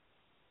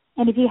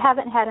 And if you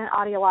haven't had an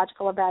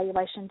audiological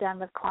evaluation done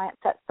with clients,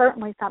 that's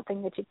certainly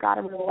something that you've got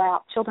to rule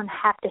out. Children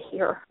have to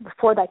hear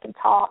before they can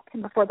talk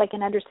and before they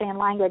can understand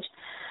language.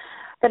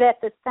 But at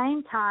the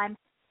same time,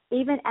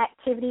 even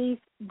activities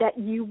that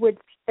you would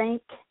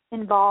think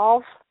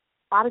involve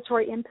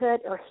auditory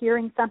input or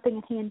hearing something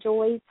that he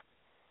enjoys,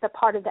 the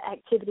part of the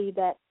activity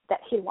that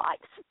he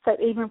likes. So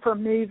even for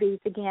movies,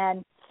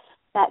 again,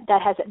 that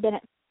hasn't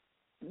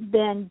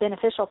been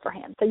beneficial for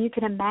him. So you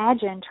can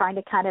imagine trying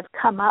to kind of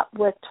come up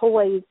with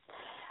toys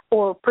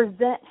or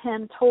present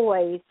him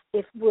toys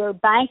if we're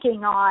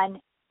banking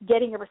on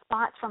getting a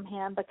response from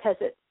him because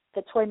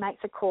the toy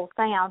makes a cool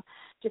sound.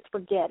 Just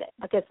forget it,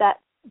 because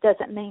that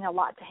doesn't mean a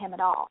lot to him at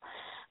all.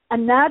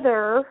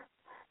 Another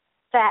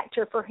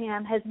factor for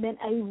him has been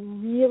a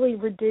really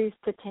reduced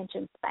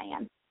attention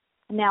span.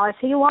 Now, if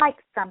he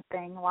likes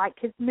something, like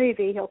his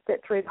movie, he'll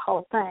sit through the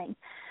whole thing.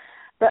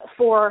 But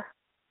for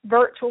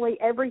virtually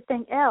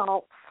everything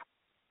else,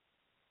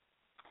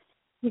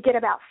 you get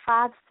about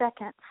 5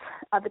 seconds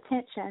of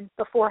attention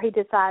before he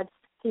decides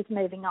he's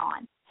moving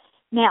on.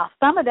 Now,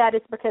 some of that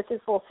is because his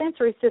little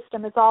sensory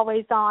system is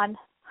always on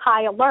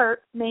high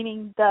alert,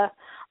 meaning the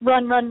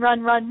run,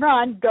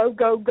 go,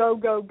 go, go,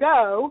 go,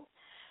 go.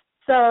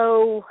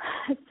 So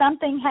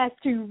something has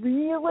to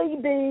really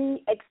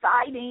be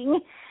exciting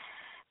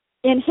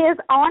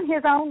on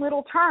his own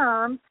little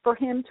terms for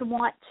him to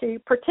want to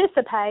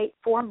participate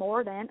for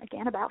more than,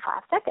 again, about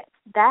 5 seconds.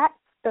 That's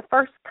the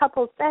first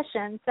couple of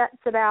sessions. That's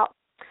about,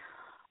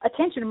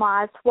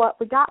 attention-wise, what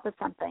we got with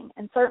something,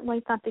 and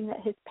certainly something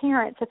that his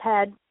parents have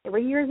had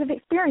 3 years of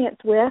experience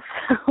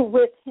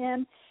with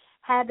him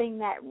having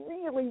that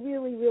really,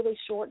 really, really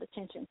short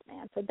attention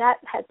span. So that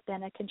has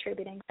been a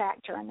contributing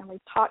factor. And then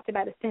we've talked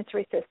about a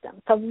sensory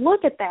system. So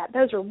look at that.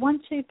 Those are 1,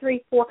 2,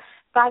 3, 4,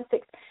 5,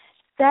 6,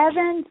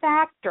 7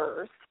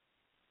 factors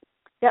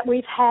that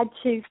we've had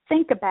to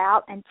think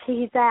about and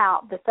tease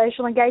out: the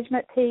social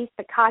engagement piece,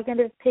 the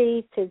cognitive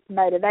piece, his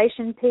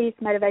motivation piece,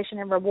 motivation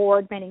and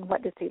reward, meaning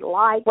what does he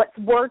like, what's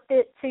worth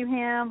it to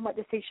him, what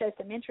does he show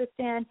some interest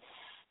in.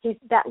 He's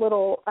that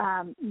little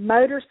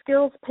motor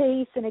skills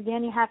piece, and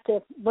again, you have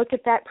to look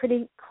at that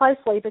pretty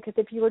closely, because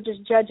if you were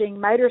just judging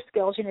motor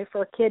skills,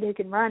 for a kid who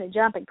can run and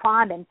jump and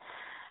climb and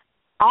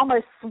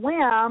almost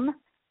swim,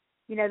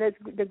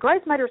 the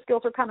gross motor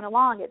skills are coming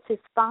along. It's his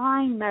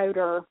fine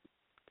motor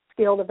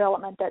skill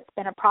development that's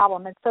been a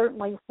problem, and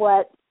certainly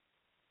what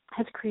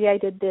has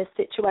created this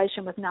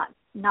situation with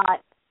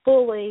not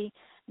fully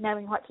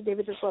knowing what to do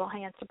with his little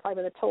hands to play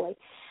with a toy,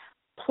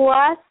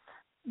 plus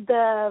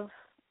the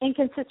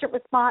inconsistent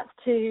response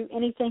to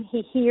anything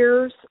he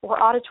hears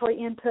or auditory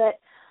input,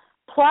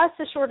 plus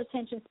the short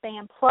attention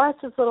span, plus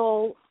his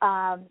little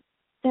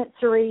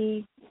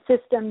sensory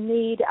system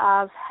need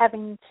of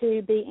having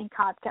to be in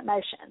constant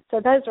motion.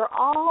 So those are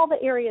all the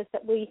areas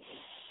that we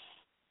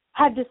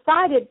have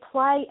decided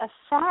play a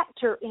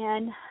factor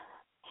in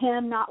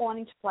him not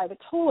wanting to play with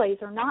toys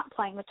or not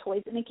playing with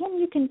toys. And again,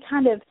 you can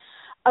kind of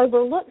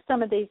overlook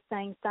some of these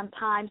things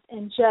sometimes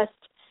and just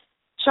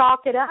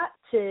chalk it up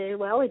to,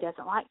 well, he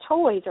doesn't like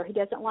toys or he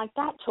doesn't like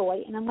that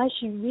toy. And unless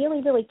you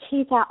really, really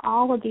tease out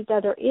all of these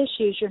other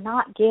issues, you're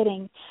not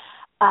getting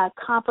a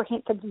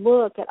comprehensive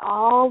look at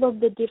all of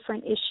the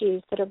different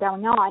issues that are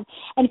going on.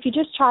 And if you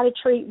just try to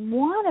treat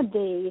one of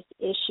these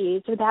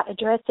issues without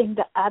addressing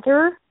the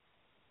other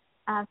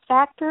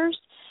factors,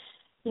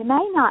 you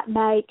may not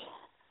make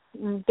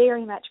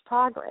very much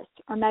progress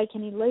or make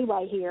any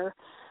leeway here,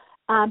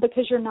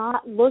 because you're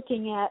not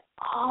looking at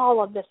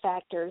all of the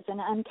factors and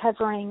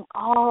uncovering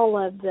all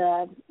of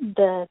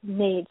the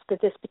needs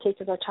that this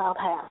particular child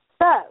has.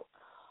 So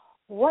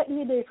what do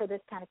you do for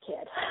this kind of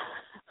kid?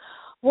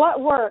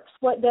 What works?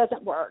 What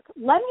doesn't work?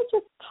 Let me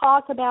just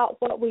talk about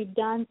what we've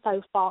done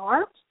so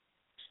far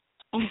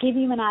and give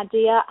you an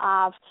idea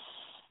of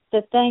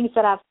the things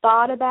that I've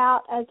thought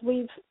about as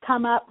we've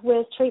come up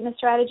with treatment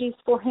strategies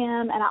for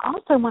him. And I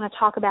also want to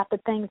talk about the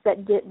things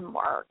that didn't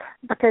work,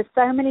 because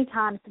so many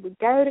times we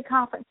go to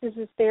conferences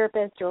as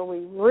therapists, or we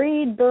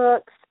read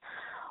books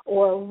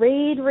or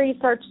read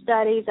research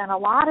studies, and a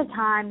lot of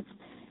times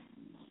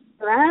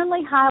we're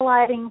only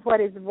highlighting what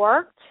has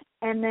worked.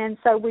 And then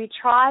so we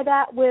try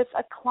that with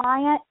a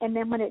client, and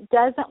then when it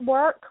doesn't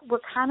work, we're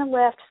kind of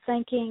left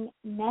thinking,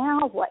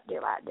 now what do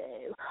I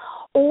do?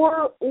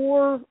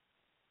 Or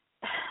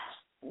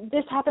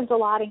this happens a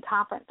lot in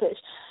conferences.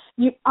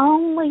 You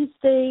only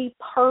see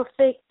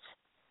perfect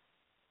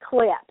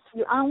clips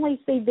You only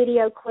see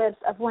video clips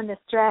of when the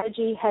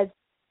strategy has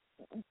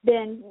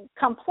been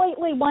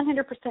completely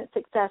 100%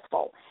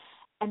 successful.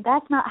 And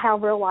that's not how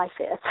real life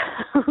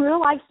is.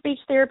 Real life speech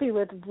therapy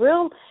with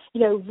real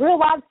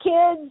life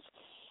kids,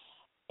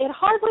 it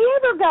hardly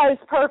ever goes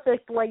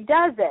perfectly,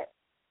 does it?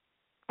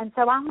 And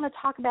so I'm going to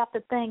talk about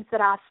the things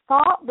that I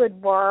thought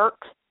would work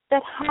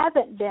that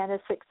haven't been as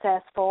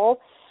successful.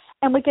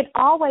 And we could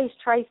always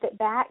trace it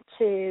back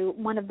to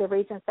one of the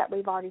reasons that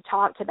we've already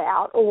talked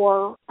about,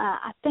 or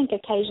I think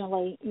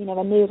occasionally,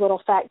 a new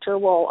little factor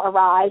will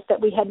arise that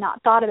we had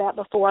not thought about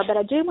before. But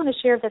I do want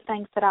to share the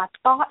things that I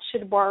thought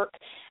should work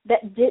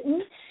that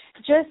didn't,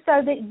 just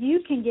so that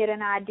you can get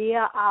an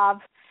idea of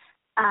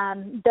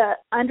the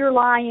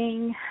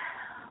underlying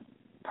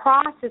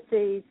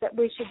processes that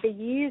we should be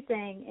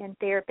using in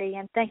therapy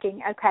and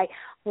thinking, okay,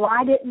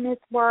 why didn't this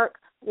work?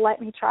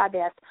 Let me try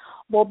this.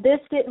 Well, this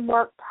didn't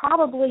work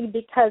probably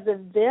because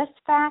of this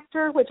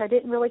factor, which I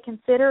didn't really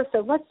consider. So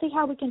let's see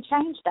how we can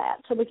change that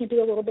so we can be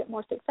a little bit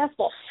more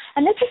successful.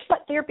 And this is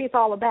what therapy is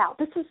all about.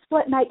 This is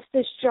what makes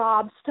this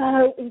job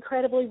so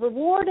incredibly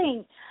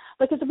rewarding,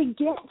 because we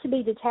get to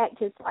be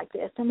detectives like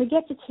this, and we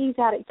get to tease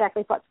out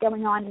exactly what's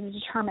going on and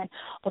determine,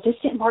 well, this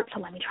didn't work, so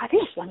let me try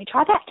this, let me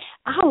try that.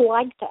 I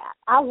like that.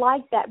 I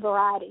like that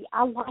variety.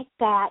 I like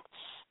that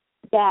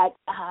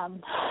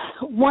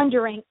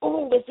wondering,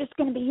 oh, is this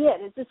going to be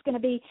it? Is this going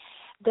to be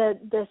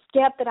the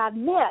step that I've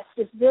missed?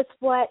 Is this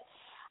what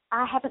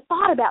I haven't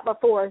thought about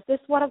before? Is this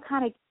what I'm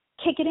kind of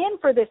kick it in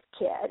for this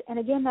kid? And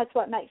again, that's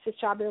what makes this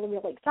job really,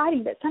 really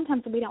exciting. But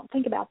sometimes we don't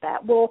think about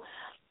that. We'll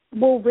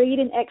read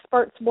an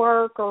expert's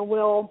work, or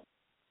we'll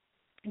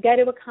go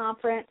to a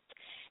conference,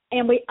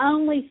 and we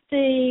only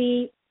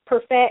see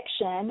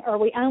perfection, or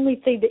we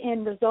only see the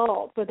end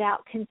result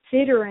without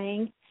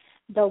considering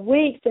the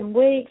weeks and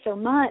weeks or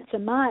months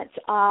and months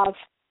of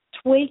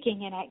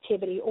tweaking an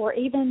activity, or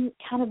even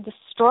kind of the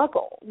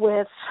struggle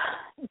with,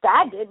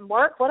 that didn't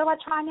work, what do I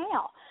try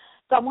now?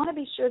 So I want to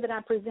be sure that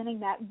I'm presenting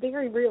that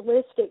very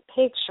realistic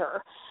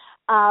picture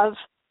of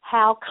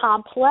how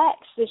complex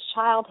this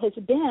child has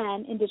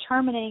been in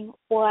determining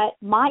what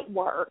might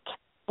work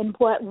and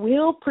what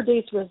will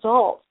produce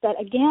results. That,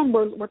 again,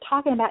 we're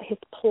talking about his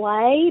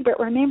play, but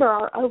remember,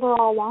 our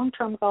overall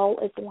long-term goal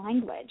is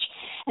language.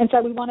 And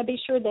so we want to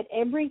be sure that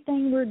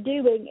everything we're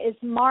doing is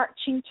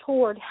marching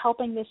toward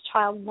helping this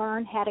child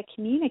learn how to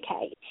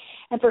communicate.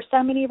 And for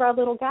so many of our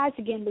little guys,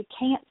 again, we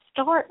can't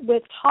start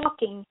with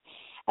talking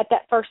at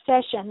that first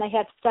session. They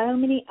have so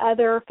many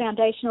other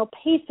foundational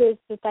pieces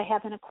that they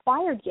haven't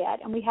acquired yet,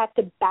 and we have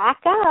to back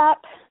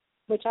up,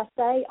 which I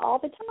say all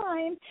the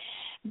time,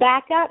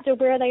 back up to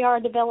where they are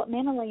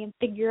developmentally and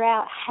figure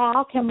out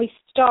how can we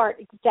start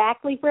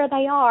exactly where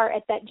they are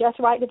at that just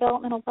right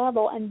developmental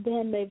level and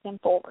then move them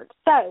forward.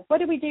 So what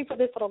do we do for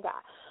this little guy?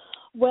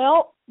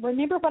 Well,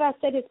 remember what I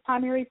said his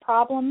primary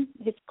problem,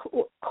 his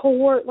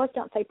core, let's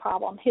not say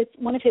problem,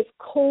 one of his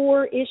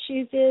core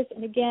issues is,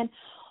 and again,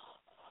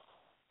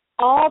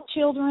 all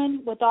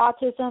children with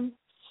autism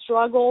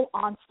struggle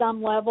on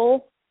some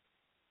level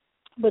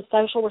with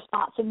social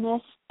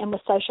responsiveness and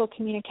with social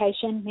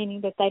communication, meaning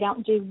that they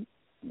don't do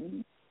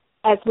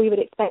as we would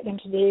expect them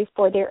to do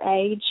for their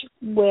age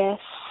with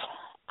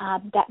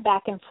that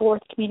back and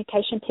forth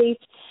communication piece.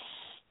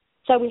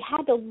 So we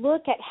had to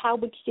look at how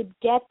we could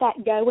get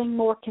that going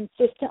more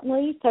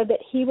consistently so that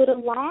he would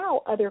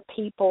allow other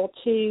people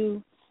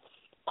to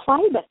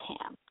play with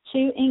him,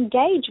 to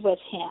engage with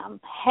him,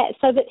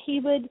 so that he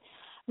would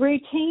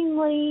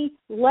routinely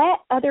let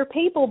other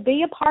people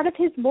be a part of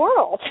his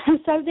world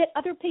so that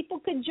other people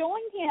could join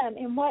him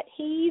in what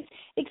he's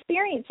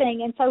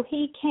experiencing, and so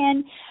he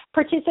can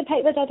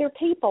participate with other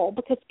people.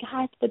 Because,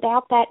 guys,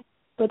 without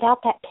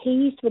that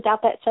piece,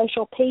 without that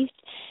social piece,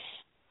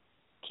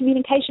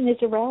 communication is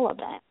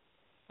irrelevant.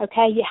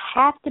 Okay, you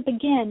have to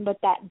begin with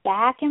that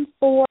back and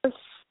forth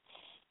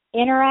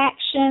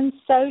interaction,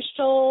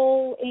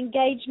 social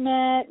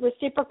engagement,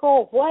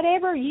 reciprocal,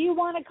 whatever you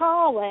want to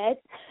call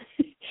it.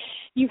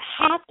 You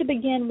have to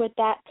begin with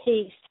that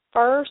piece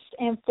first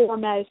and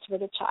foremost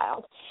with a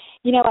child.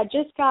 I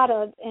just got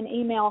an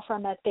email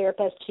from a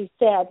therapist who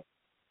said,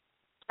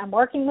 I'm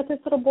working with this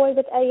little boy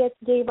with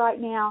ASD right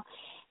now,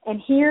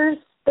 and here's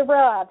the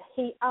rub.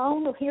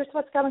 Here's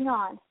what's going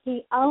on.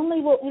 He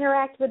only will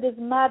interact with his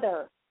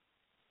mother.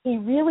 He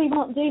really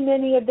won't do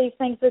many of these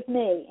things with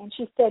me. And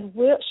she said,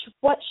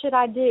 what should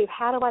I do?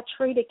 How do I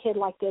treat a kid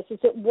like this? Is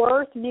it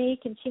worth me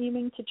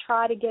continuing to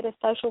try to get a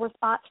social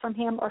response from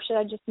him, or should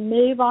I just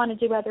move on and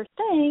do other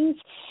things?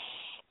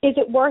 Is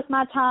it worth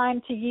my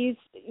time to use,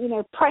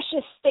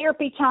 precious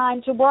therapy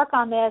time to work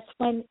on this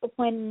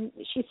when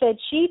she said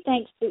she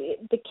thinks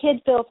the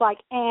kid feels like,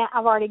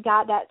 I've already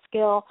got that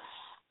skill.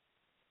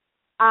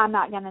 I'm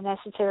not going to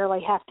necessarily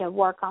have to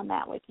work on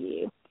that with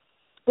you.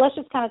 Let's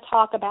just kind of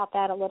talk about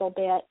that a little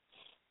bit.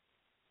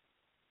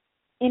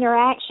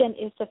 Interaction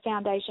is the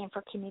foundation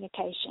for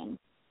communication.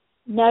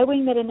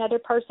 Knowing that another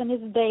person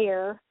is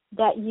there,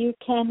 that you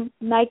can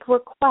make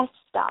requests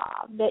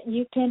of, that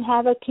you can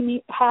have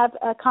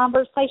a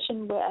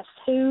conversation with,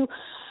 who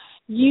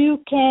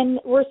You can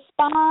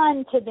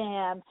respond to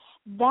them.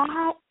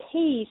 That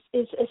piece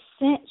is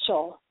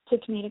essential to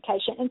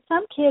communication. And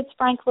some kids,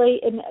 frankly,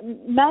 and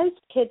most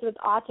kids with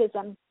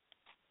autism,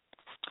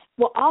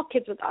 well, all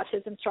kids with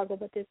autism struggle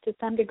with this to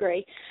some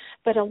degree,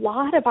 but a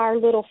lot of our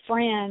little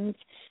friends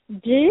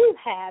do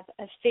have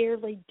a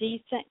fairly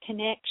decent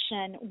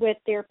connection with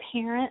their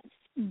parents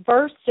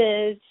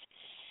versus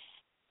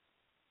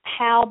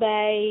how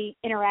they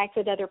interact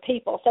with other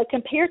people. So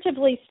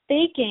comparatively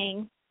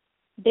speaking,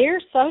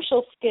 their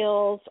social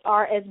skills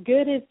are as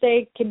good as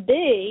they can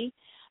be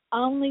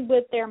only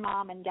with their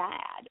mom and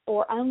dad,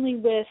 or only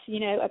with,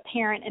 a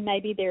parent and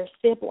maybe their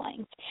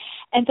siblings.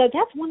 And so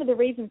that's one of the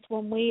reasons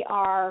when we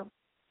are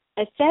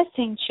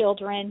assessing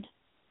children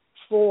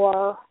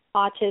for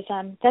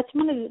autism, that's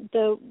one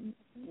of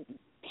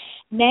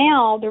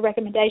now the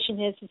recommendation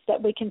is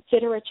that we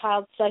consider a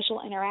child's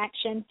social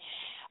interaction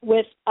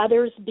with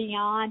others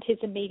beyond his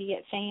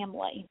immediate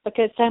family,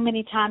 because so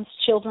many times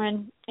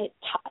children,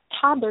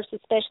 toddlers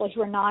especially,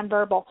 who are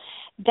nonverbal,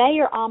 they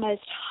are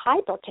almost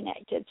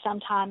hyper-connected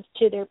sometimes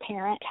to their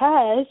parent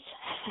because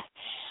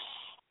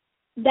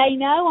they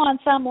know on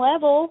some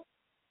level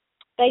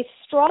they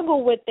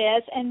struggle with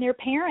this and their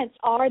parents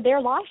are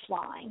their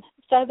lifeline.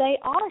 So they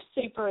are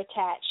super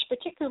attached,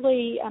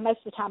 particularly most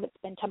of the time it's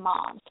been to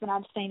moms when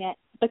I've seen it,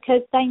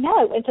 because they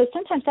know. And so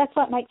sometimes that's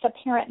what makes a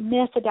parent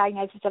miss a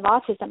diagnosis of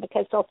autism,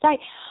 because they'll say,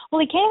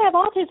 well, he can't have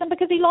autism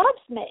because he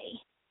loves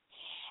me.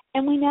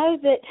 And we know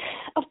that,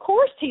 of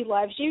course, he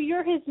loves you.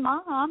 You're his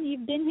mom.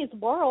 You've been his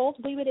world.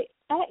 We would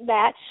expect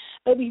that.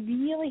 But we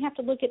really have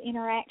to look at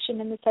interaction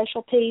and the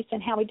social piece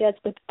and how he does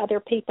with other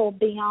people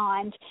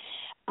beyond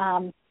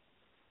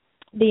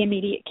the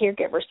immediate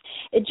caregivers.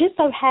 It just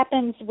so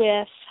happens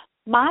with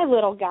my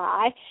little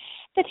guy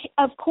that,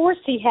 of course,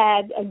 he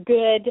had a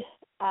good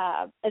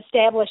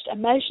established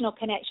emotional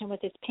connection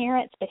with his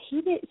parents, but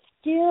he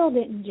still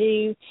didn't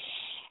do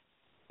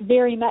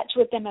very much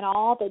with them at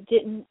all that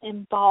didn't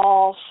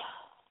involve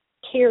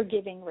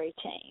caregiving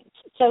routines.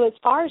 So as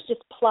far as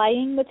just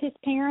playing with his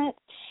parents,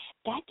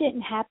 that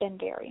didn't happen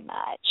very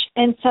much.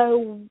 And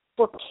so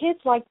for kids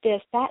like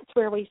this, that's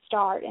where we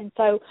start. And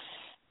so,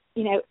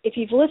 if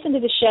you've listened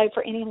to the show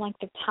for any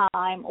length of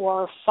time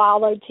or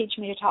followed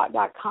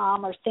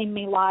teachmetotalk.com or seen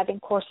me live in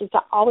courses,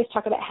 I always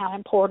talk about how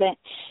important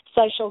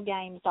social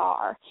games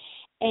are.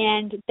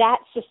 And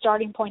that's the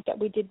starting point that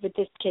we did with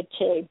this kid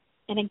too.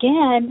 And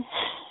again,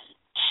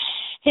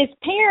 his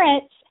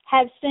parents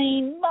have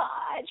seen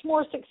much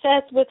more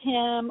success with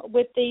him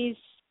with these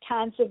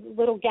kinds of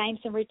little games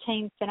and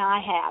routines than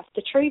I have.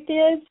 The truth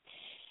is,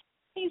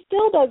 he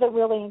still doesn't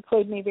really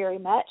include me very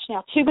much.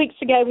 Now, 2 weeks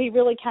ago, he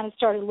really kind of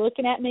started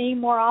looking at me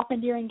more often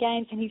during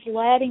games, and he's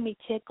letting me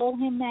tickle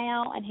him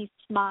now, and he's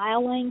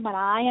smiling when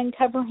I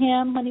uncover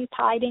him when he's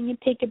hiding in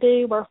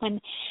peekaboo, or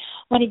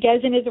when he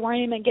goes in his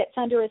room and gets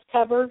under his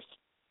covers.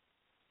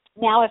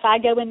 Now, if I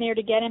go in there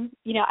to get him,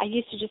 I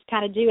used to just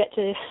kind of do it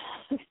to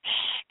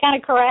kind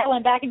of corral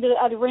him back into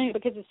the other room,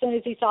 because as soon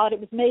as he saw it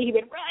was me, he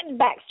would run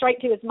back straight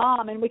to his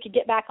mom, and we could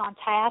get back on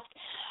task.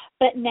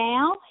 But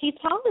now he's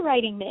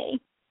tolerating me,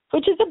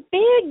 which is a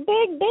big,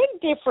 big,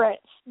 big difference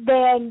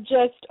than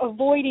just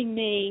avoiding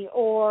me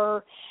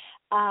or,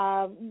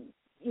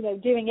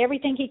 doing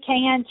everything he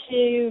can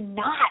to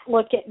not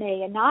look at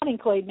me and not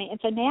include me. And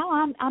so now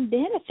I'm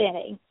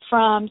benefiting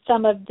from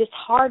some of this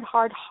hard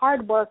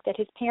work that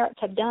his parents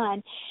have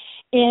done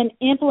in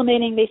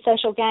implementing these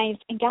social games.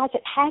 And guys,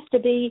 it has to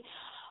be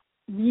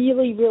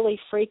really, really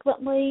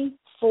frequently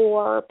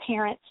for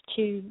parents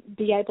to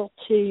be able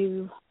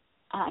to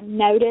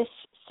notice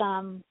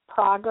some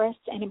progress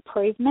and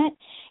improvement.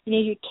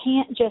 You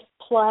can't just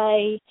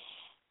play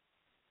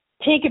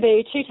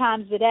peekaboo 2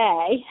 times a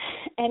day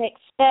and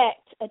expect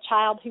a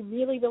child who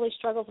really, really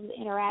struggles with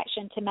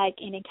interaction to make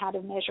any kind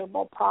of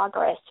measurable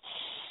progress.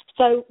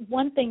 So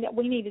one thing that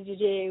we needed to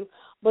do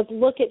was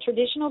look at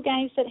traditional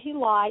games that he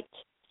liked.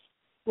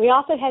 We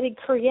also had to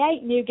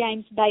create new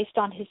games based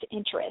on his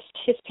interest.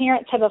 His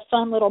parents have a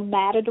fun little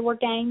matador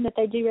game that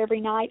they do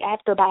every night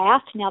after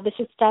bath. Now, this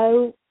is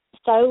so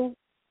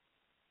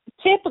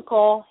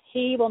typical.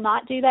 He will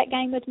not do that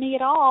game with me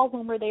at all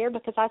when we're there,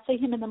 because I see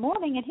him in the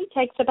morning and he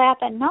takes a bath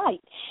at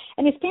night.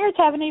 And his parents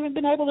haven't even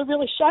been able to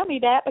really show me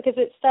that, because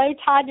it's so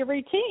tied to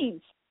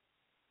routines.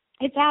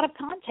 It's out of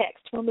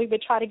context when we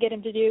would try to get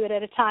him to do it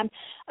at a time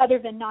other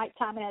than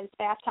nighttime and at his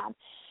bath time.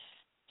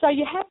 So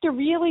you have to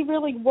really,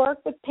 really work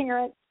with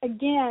parents,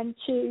 again,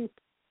 to,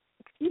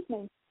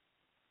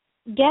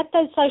 get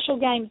those social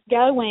games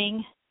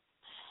going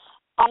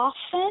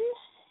often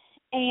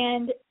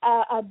and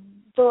a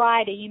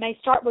variety. You may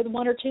start with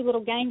 1 or 2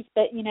 little games,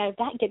 but,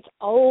 that gets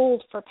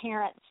old for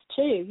parents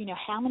too.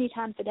 How many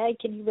times a day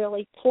can you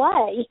really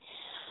play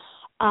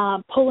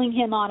pulling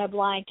him on a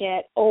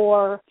blanket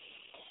or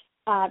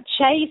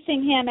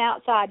chasing him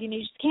outside? You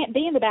just can't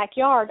be in the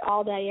backyard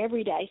all day,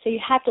 every day. So you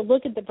have to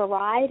look at the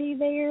variety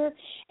there,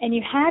 and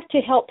you have to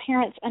help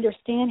parents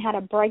understand how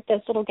to break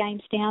those little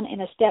games down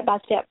in a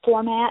step-by-step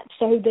format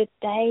so that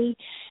they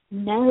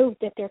know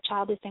that their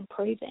child is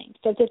improving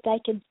so that they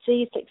can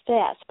see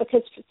success.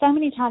 Because so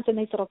many times in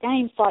these little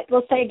games, like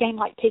let's say a game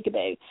like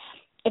peekaboo,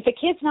 if a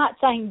kid's not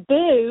saying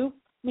boo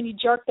when you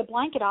jerk the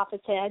blanket off his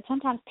head,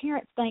 sometimes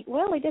parents think,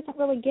 well, he doesn't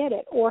really get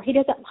it, or he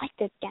doesn't like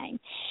this game.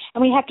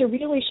 And we have to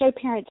really show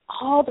parents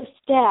all the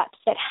steps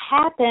that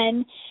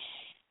happen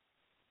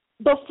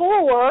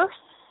before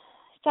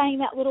saying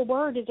that little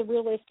word is a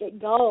realistic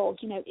goal.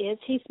 You know, is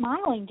he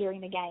smiling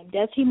during the game?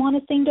 Does he want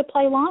to seem to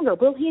play longer?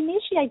 Will he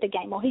initiate the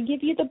game? Will he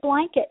give you the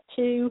blanket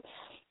to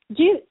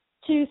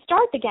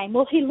start the game?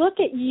 Will he look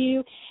at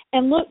you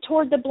and look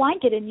toward the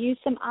blanket and use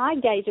some eye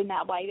gaze in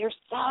that way? There's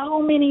so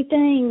many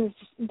things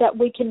that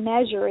we can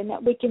measure and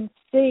that we can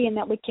see and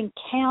that we can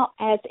count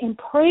as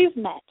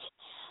improvement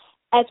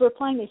as we're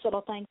playing these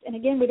little things. And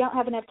again, we don't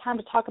have enough time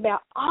to talk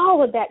about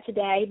all of that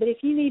today, but if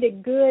you need a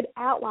good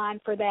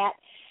outline for that,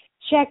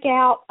 check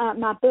out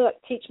my book,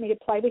 Teach Me to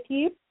Play With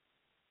You,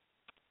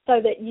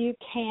 so that you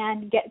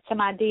can get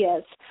some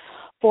ideas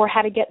for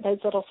how to get those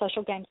little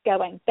social games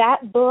going.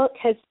 That book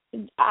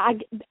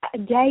a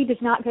day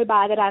does not go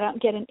by that I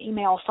don't get an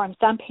email from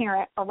some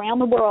parent around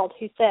the world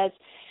who says,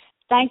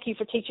 thank you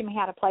for teaching me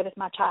how to play with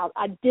my child.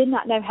 I did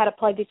not know how to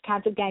play these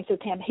kinds of games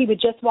with him. He would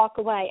just walk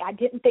away. I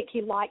didn't think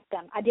he liked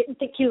them. I didn't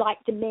think he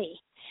liked me.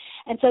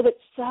 And so it's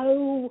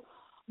so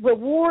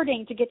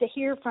rewarding to get to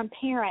hear from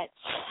parents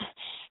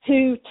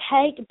who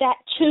take that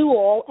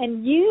tool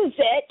and use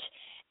it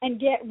and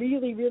get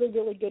really, really,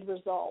 really good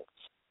results.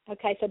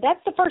 Okay, so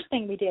that's the first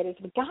thing we did is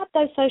we got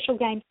those social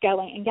games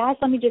going. And, guys,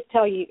 let me just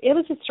tell you, it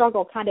was a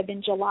struggle kind of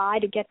in July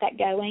to get that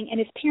going. And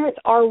his parents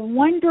are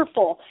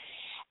wonderful.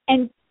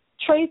 And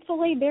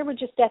truthfully, they were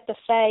just at the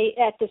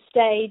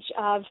stage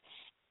of,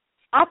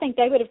 I think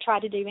they would have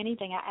tried to do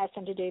anything I asked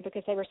them to do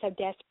because they were so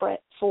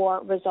desperate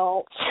for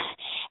results.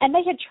 And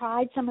they had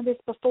tried some of this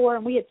before,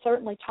 and we had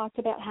certainly talked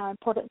about how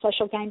important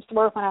social games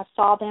were when I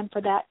saw them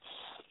for that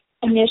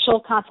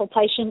initial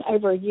consultation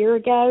over a year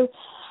ago.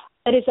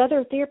 But his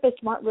other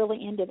therapists weren't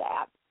really into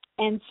that.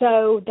 And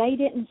so they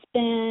didn't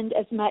spend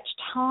as much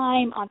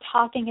time on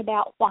talking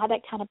about why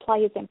that kind of play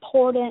is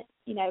important,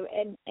 you know,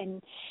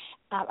 and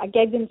I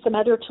gave them some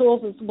other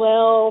tools as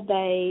well.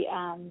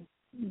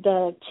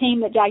 The team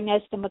that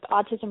diagnosed them with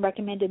autism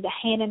recommended the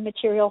Hannon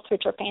materials,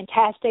 which are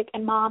fantastic,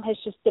 and Mom has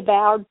just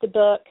devoured the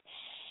book,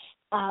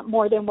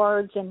 More Than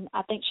Words, and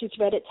I think she's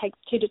read It Takes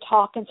Two to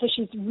Talk, and so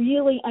she's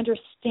really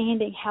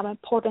understanding how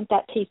important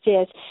that piece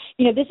is.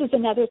 You know, this is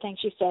another thing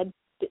she said.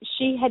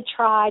 She had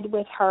tried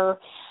with her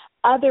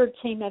other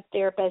team of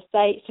therapists,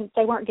 since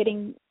they weren't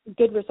getting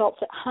good results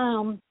at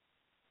home,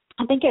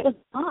 I think it was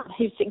Mom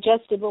who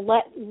suggested, well,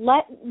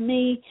 let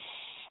me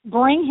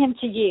bring him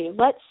to you.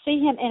 Let's see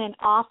him in an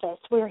office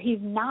where he's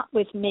not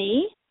with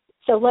me,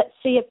 so let's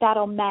see if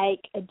that'll make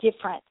a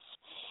difference.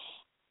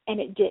 And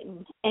it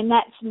didn't. And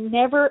that's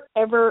never,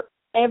 ever,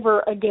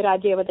 ever a good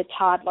idea with a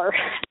toddler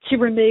to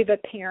remove a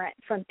parent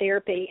from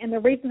therapy. And the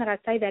reason that I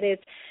say that is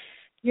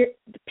the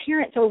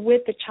parents are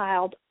with the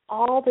child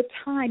all the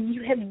time.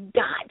 You have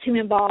got to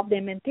involve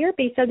them in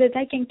therapy so that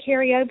they can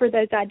carry over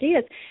those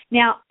ideas.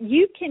 Now,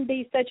 you can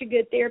be such a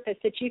good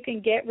therapist that you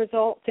can get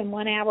results in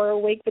 1 hour a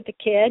week with the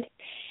kid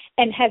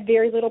and have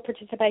very little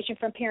participation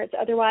from parents.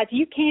 Otherwise,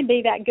 you can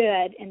be that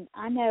good, and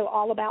I know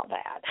all about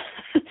that.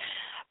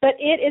 But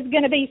it is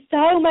going to be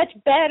so much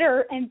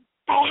better and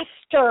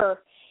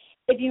faster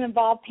if you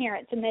involve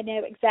parents and they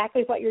know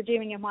exactly what you're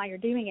doing and why you're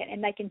doing it,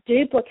 and they can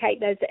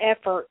duplicate those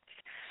efforts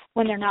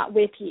when they're not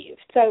with you.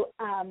 So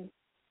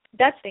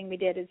that's the thing we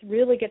did is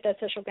really get those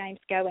social games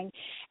going.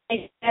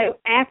 And so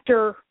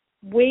after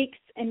weeks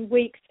and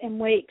weeks and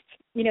weeks,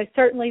 you know,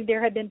 certainly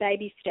there have been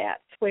baby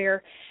steps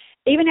where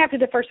even after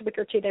the first week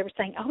or two, they were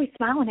saying, oh, he's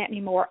smiling at me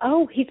more.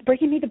 Oh, he's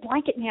bringing me the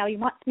blanket now. He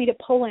wants me to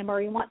pull him,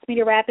 or he wants me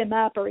to wrap him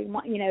up, or he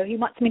wants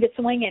me to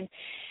swing him.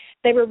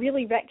 They were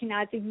really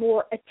recognizing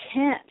more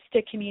attempts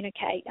to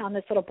communicate on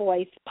this little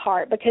boy's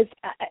part because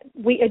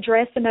we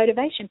address the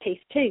motivation piece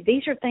too.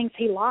 These are things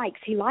he likes.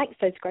 He likes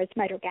those gross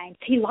motor games.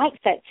 He likes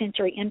that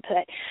sensory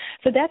input.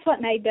 So that's what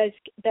made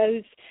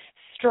those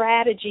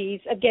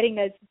strategies of getting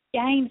those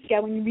games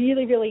going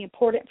really, really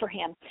important for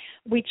him.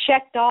 We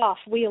checked off,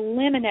 we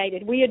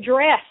eliminated, we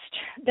addressed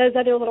those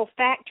other little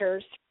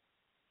factors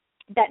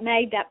that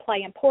made that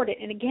play important.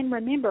 And again,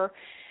 remember,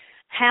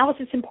 how is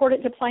this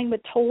important to playing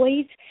with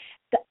toys?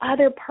 The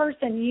other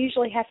person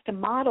usually has to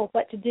model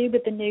what to do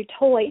with the new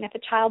toy. And if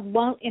a child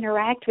won't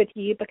interact with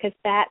you because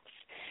that's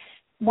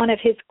one of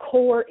his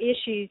core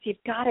issues, you've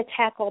got to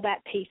tackle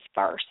that piece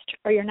first,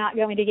 or you're not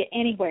going to get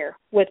anywhere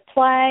with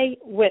play,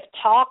 with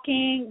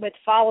talking, with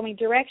following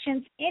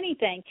directions,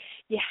 anything.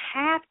 You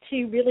have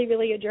to really,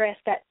 really address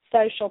that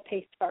social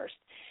piece first.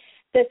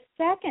 The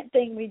second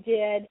thing we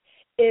did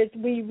is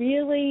we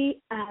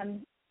really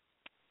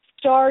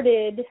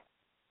started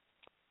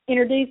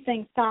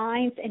introducing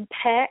signs and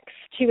PECs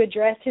to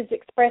address his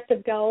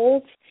expressive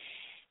goals.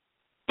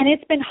 And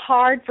it's been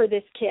hard for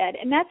this kid.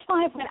 And that's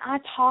why when I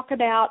talk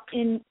about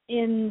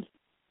in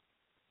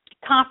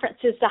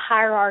conferences, the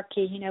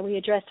hierarchy. We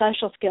address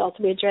social skills,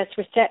 we address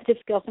receptive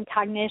skills and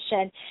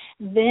cognition,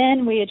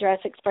 then we address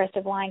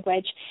expressive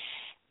language.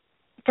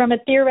 From a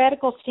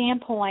theoretical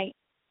standpoint,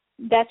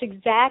 that's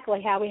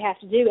exactly how we have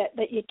to do it,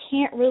 but you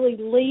can't really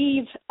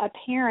leave a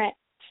parent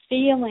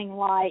feeling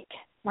like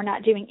we're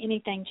not doing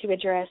anything to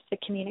address the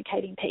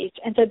communicating piece.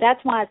 And so that's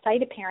why I say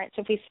to parents,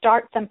 if we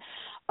start some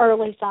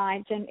early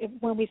signs and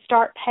when we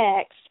start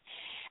PECs,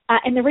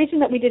 and the reason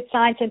that we did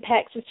signs and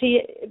PECs is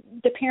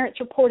the parents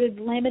reported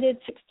limited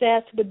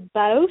success with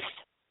both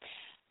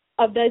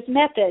of those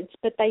methods,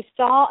 but they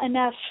saw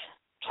enough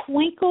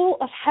twinkle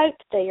of hope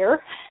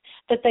there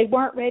that they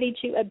weren't ready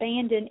to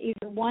abandon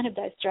either one of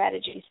those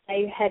strategies.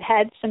 They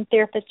had some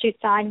therapists who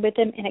signed with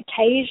them, and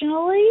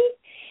occasionally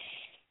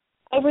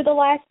over the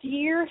last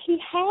year he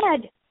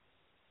had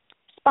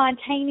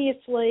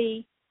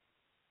spontaneously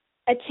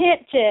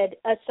attempted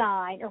a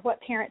sign or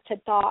what parents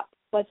had thought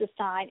was a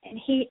sign.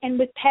 And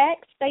with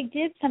PECs, they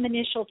did some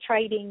initial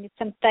trading,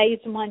 some phase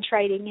 1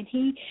 trading, and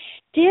he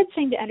did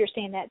seem to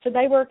understand that. So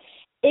they were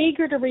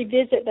eager to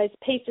revisit those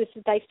pieces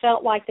that they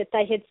felt like that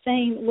they had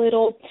seen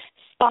little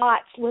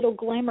spots, little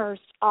glimmers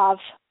of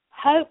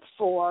hope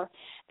for,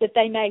 that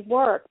they may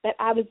work. But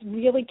I was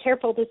really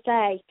careful to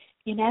say,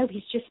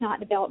 he's just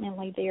not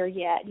developmentally there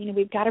yet.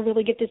 We've got to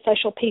really get this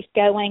social piece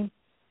going.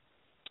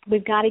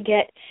 We've got to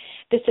get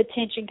this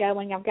attention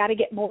going. I've got to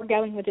get more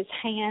going with his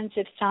hands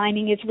if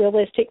signing is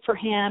realistic for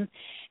him.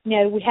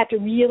 We have to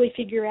really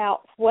figure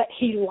out what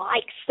he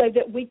likes so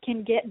that we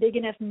can get big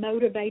enough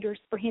motivators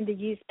for him to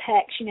use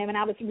PECs, and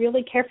I was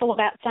really careful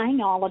about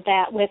saying all of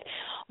that with,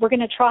 we're going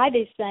to try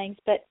these things,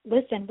 but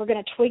listen, we're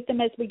going to tweak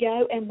them as we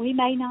go, and we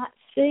may not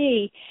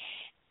see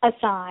a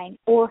sign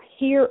or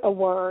hear a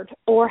word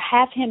or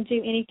have him do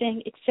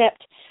anything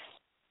except,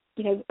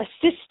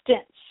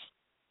 assistance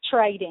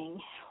trading,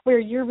 where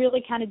you're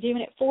really kind of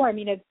doing it for him.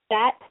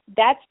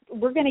 That's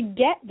we're going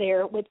to get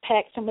there with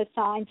PECs and with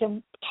signs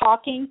and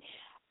talking,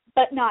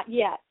 but not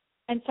yet.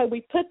 And so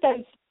we put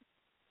those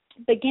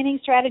beginning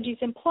strategies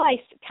in place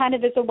kind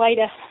of as a way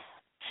to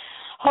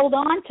hold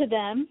on to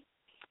them,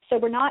 so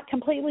we're not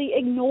completely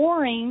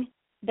ignoring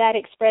that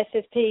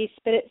expressive piece,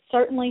 but it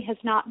certainly has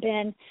not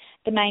been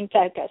the main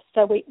focus.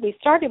 So we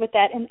started with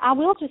that, and I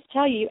will just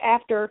tell you,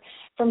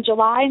 from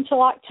July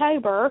until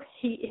October,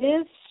 he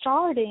is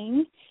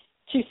starting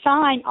to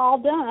sign all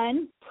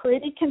done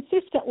pretty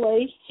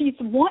consistently. He's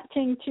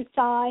wanting to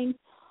sign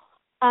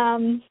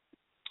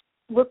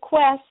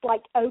requests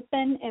like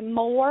open and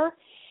more.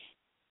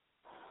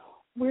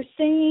 We're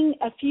seeing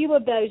a few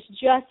of those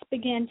just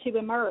begin to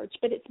emerge,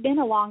 but it's been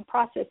a long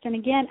process. And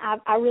again,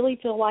 I really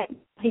feel like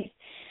he's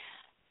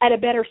at a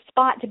better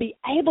spot to be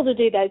able to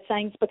do those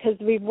things because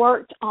we've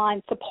worked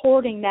on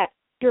supporting that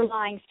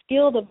underlying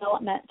skill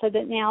development so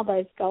that now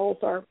those goals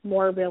are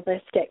more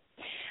realistic.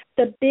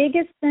 The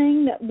biggest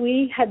thing that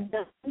we have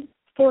done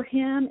for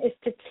him is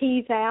to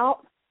tease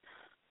out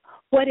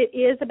what it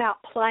is about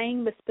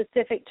playing with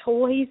specific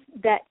toys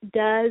that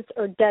does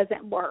or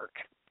doesn't work.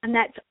 And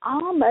that's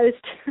almost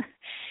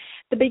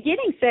the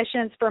beginning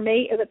sessions for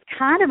me. It was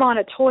kind of on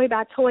a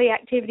toy-by-toy,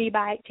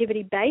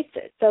 activity-by-activity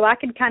basis. So I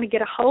could kind of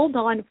get a hold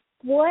on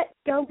what's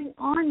going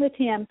on with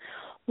him.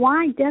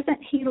 Why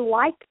doesn't he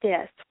like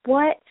this?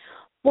 What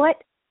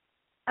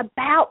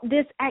about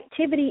this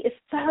activity is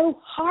so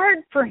hard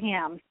for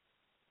him?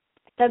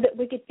 So that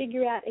we could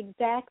figure out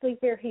exactly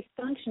where he's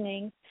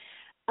functioning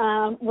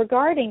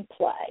regarding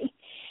play.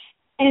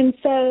 And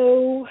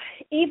so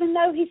even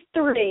though he's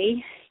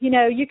 3,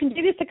 you can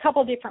do this a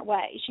couple different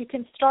ways. You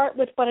can start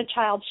with what a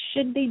child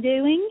should be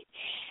doing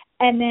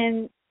and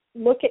then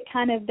look at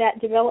kind of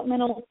that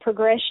developmental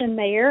progression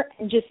there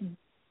and just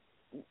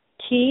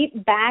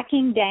keep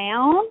backing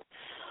down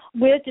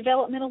with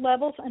developmental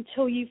levels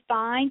until you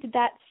find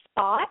that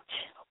spot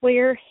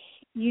where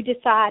you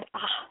decide,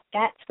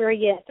 that's where he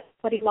is, that's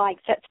what he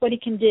likes, that's what he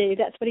can do,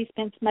 that's what he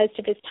spends most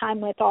of his time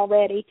with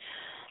already.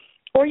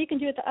 Or you can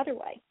do it the other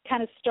way,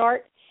 kind of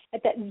start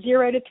at that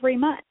 0 to 3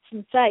 months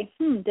and say,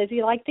 does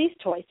he like these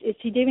toys? Is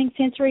he doing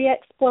sensory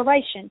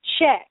exploration?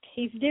 Check,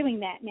 he's doing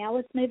that. Now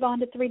let's move on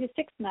to 3 to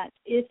 6 months.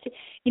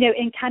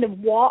 And kind of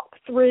walk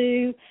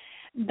through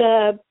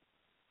the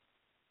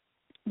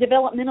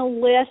developmental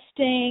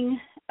listing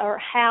or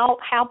how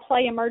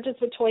play emerges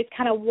with toys,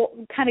 kind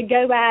of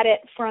go at it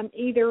from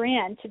either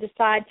end to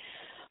decide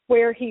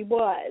where he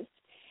was.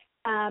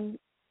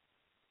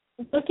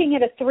 Looking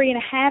at a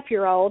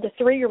 3.5-year-old, a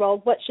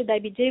 3-year-old, what should they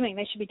be doing?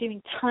 They should be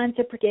doing tons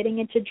of getting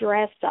into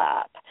dress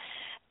up,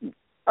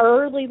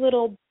 early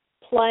little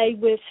play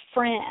with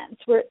friends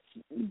where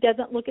it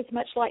doesn't look as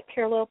much like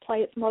parallel play,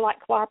 it's more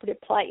like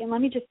cooperative play. And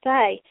let me just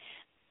say,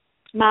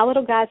 my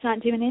little guy's not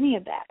doing any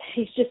of that.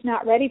 He's just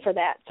not ready for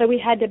that. So we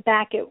had to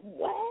back it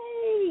way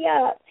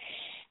up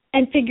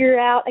and figure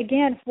out,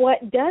 again, what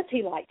does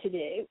he like to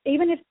do?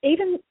 Even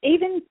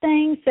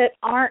things that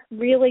aren't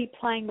really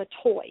playing with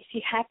toys.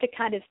 You have to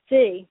kind of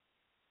see,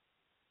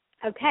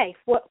 okay,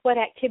 what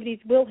activities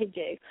will he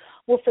do?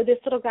 Well, for this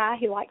little guy,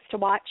 he likes to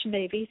watch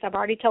movies. I've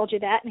already told you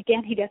that. And,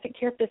 again, he doesn't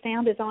care if the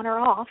sound is on or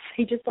off.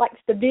 He just likes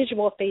the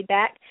visual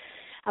feedback.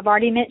 I've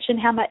already mentioned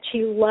how much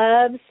he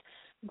loves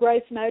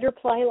gross motor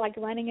play like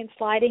running and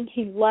sliding.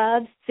 He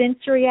loves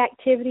sensory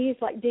activities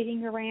like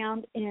digging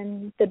around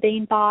in the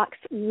bean box,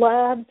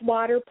 loves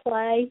water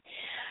play.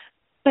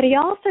 But he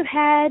also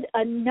had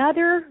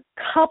another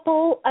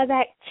couple of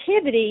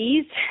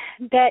activities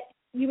that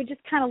you would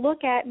just kind of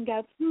look at and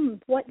go,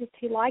 what does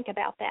he like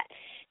about that?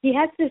 He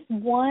has this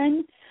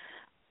one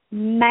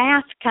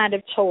math kind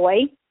of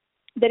toy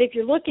that if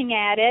you're looking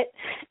at it,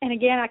 and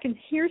again, I can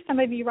hear some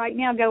of you right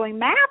now going,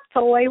 math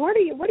toy? What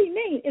do you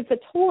mean? It's a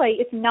toy.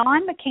 It's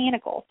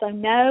non-mechanical, so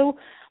no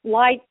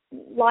lights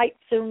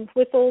and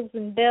whistles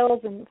and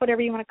bells and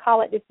whatever you want to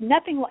call it. It's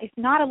nothing. It's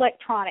not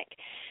electronic,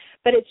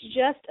 but it's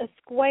just a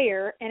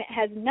square and it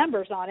has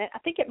numbers on it. I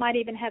think it might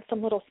even have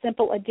some little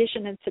simple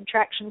addition and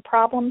subtraction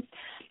problems,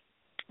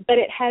 but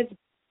it has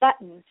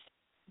buttons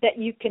that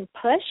you can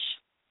push,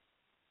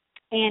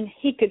 and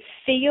he could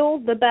feel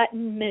the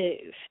button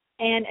move.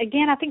 And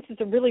again, I think this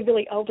is a really,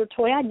 really older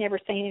toy. I'd never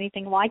seen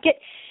anything like it.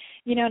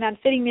 And I'm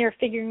sitting there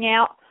figuring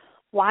out,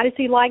 why does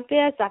he like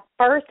this?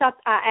 First, I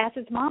asked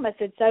his mom, I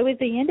said, so is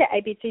he into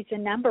ABCs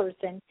and numbers?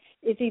 And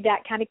is he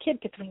that kind of kid?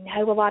 Because we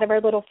know a lot of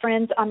our little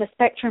friends on the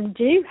spectrum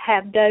do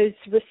have those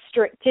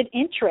restricted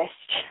interests.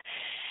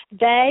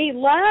 They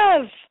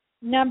love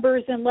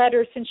numbers and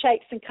letters and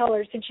shapes and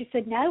colors. And she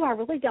said, no, I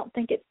really don't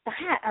think it's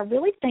that. I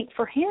really think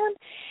for him,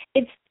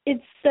 it's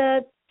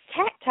the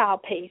tactile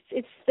piece.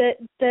 It's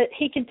that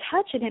he can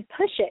touch it and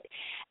push it.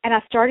 And I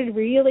started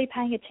really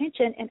paying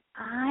attention, and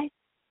I,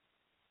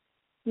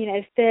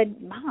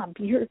 said, Mom,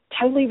 you're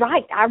totally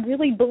right. I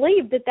really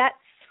believe that that's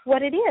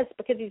what it is,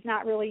 because he's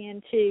not really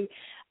into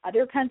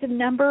other kinds of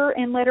number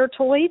and letter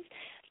toys.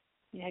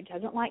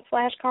 Doesn't like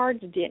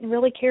flashcards, didn't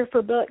really care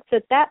for books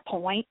at that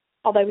point,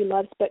 although he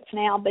loves books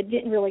now, but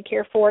didn't really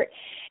care for it.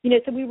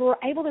 So we were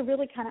able to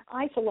really kind of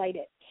isolate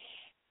it.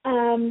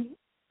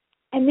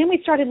 And then we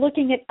started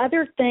looking at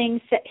other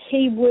things that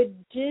he would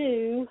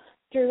do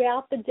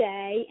throughout the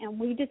day, and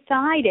we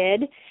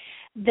decided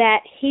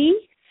that he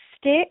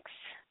sticks,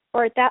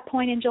 or at that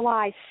point in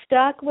July,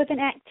 stuck with an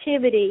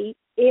activity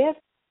if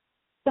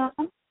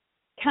some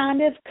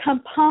kind of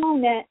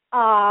component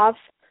of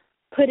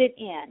put it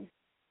in.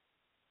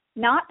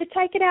 Not the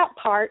take it out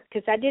part,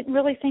 because that didn't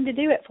really seem to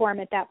do it for him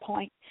at that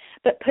point,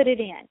 but put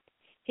it in.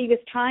 He was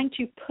trying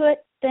to put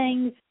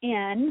things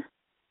in.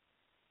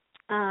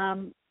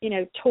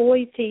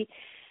 Toys.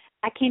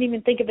 I can't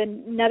even think of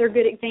another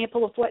good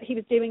example of what he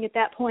was doing at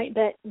that point,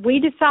 but we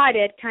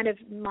decided, kind of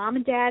Mom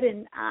and Dad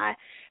and I,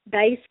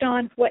 based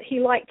on what he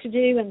liked to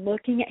do and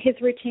looking at his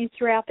routines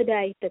throughout the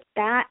day, that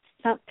that's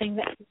something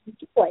that he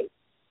enjoyed.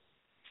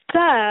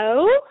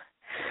 So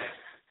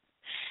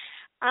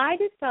I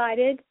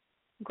decided,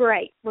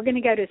 great, we're going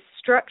to go to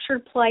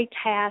structured play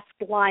tasks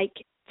like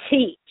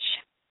Teach.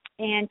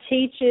 And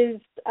Teach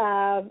is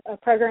a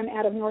program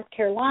out of North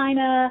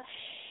Carolina.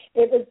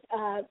 It was,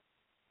 I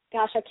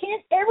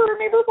can't ever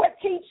remember what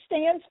TEACH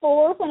stands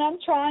for when I'm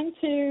trying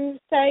to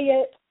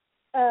say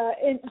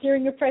it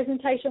during a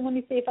presentation. Let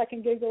me see if I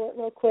can Google it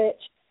real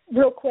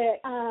quick.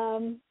 I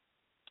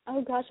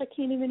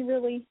can't even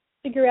really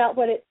figure out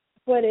what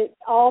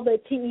all the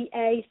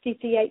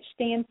TEACCH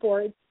stand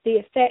for. It's the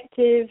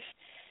Effective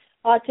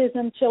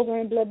Autism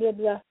Children, blah, blah,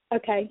 blah.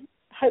 Okay,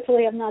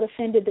 hopefully I've not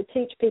offended the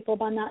TEACH people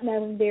by not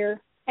knowing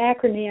their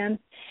acronym.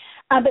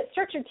 But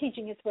structured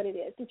teaching is what it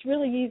is. It's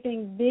really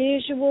using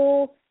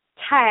visual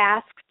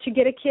tasks to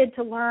get a kid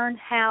to learn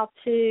how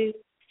to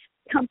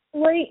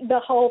complete the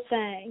whole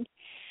thing.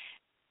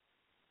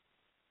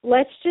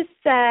 Let's just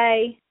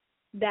say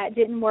that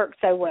didn't work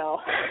so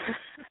well.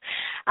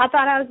 I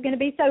thought I was going to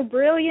be so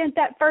brilliant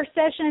that first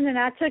session, and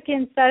I took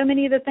in so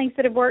many of the things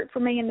that have worked for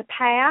me in the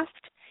past.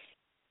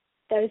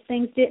 Those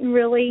things didn't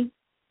really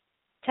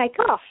take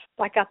off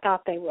like I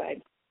thought they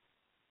would.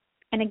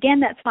 And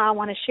again, that's why I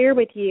want to share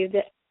with you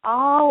that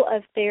all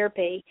of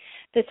therapy,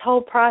 this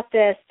whole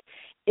process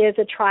is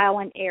a trial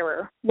and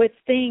error with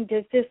seeing,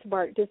 does this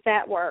work? Does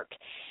that work?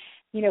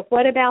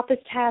 What about this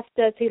task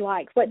does he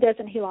like? What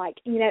doesn't he like?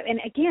 And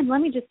again, let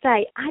me just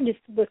say, I just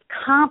was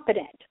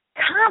confident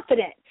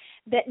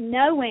that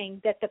knowing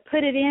that the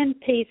put it in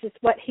piece is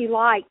what he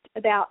liked,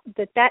 about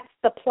that's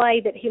the play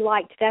that he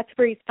liked, that's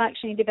where he's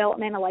functioning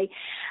developmentally.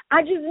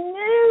 I just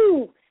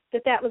knew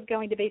that was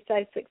going to be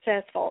so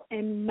successful.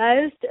 And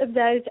most of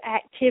those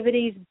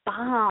activities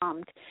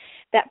bombed.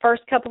 That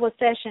first couple of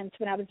sessions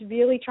when I was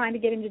really trying to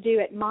get him to do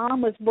it,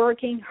 Mom was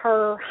working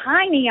her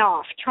hiney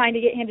off trying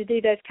to get him to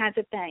do those kinds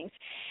of things.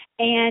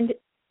 And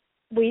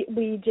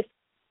we just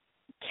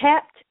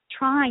kept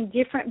trying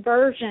different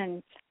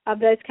versions of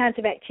those kinds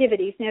of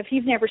activities. Now, if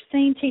you've never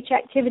seen Teach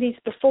activities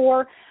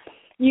before,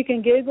 you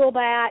can Google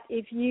that.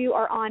 If you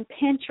are on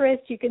Pinterest,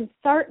 you can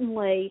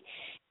certainly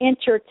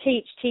enter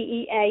Teach,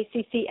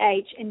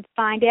 TEACCH, and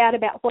find out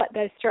about what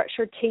those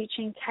structured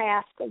teaching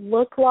tasks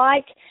look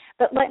like.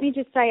 But let me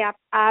just say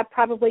I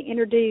probably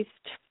introduced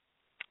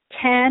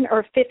 10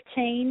 or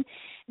 15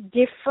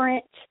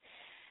 different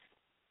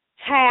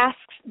tasks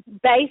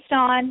based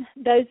on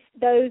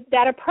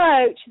that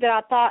approach that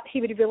I thought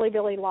he would really,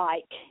 really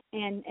like,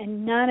 and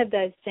none of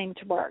those seemed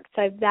to work.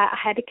 So that I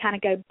had to kind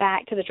of go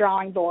back to the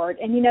drawing board.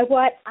 And you know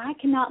what? I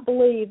cannot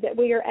believe that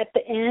we are at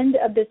the end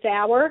of this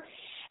hour,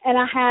 and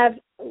I have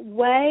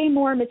way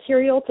more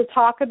material to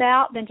talk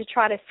about than to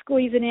try to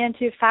squeeze it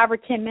into 5 or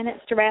 10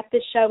 minutes to wrap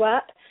this show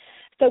up.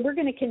 So we're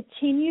going to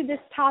continue this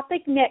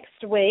topic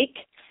next week.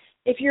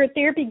 If you're a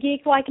therapy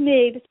geek like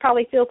me, this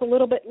probably feels a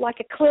little bit like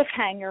a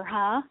cliffhanger,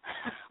 huh?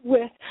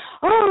 With,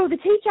 the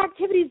teach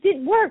activities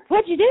didn't work.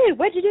 What'd you do?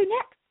 What'd you do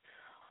next?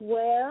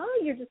 Well,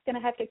 you're just going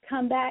to have to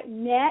come back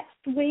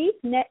next week,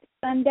 next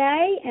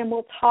Sunday, and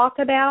we'll talk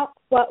about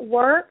what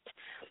worked.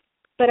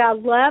 But I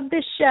love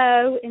this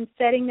show in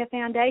setting the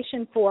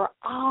foundation for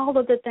all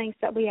of the things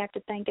that we have to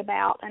think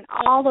about and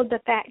all of the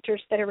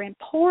factors that are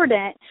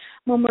important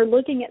when we're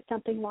looking at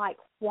something like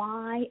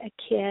why a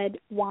kid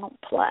won't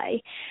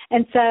play.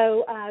 And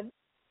so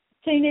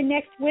tune in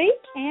next week,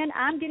 and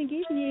I'm going to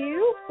give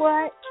you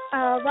what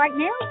right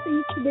now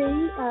seems to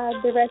be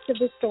the rest of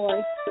the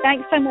story.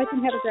 Thanks so much,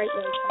 and have a great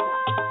week.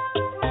 Bye-bye.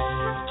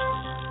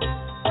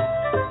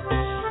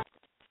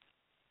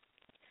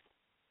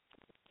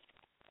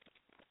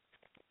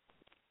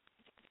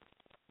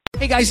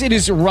 Hey guys, it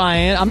is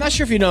Ryan. I'm not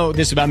sure if you know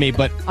this about me,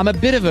 but I'm a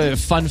bit of a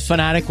fun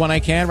fanatic when I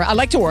can. I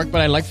like to work,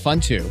 but I like fun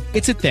too.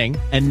 It's a thing.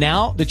 And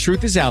now the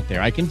truth is out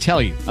there. I can tell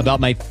you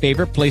about my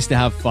favorite place to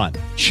have fun.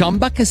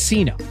 Chumba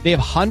Casino. They have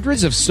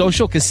hundreds of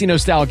social casino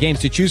style games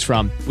to choose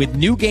from with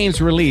new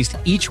games released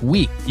each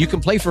week. You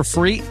can play for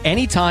free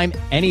anytime,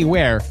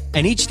 anywhere.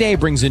 And each day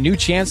brings a new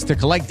chance to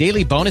collect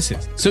daily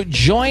bonuses. So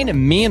join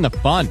me in the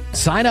fun.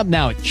 Sign up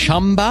now at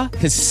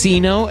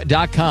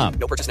ChumbaCasino.com.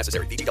 No purchase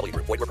necessary. VGW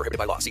Group. Void where prohibited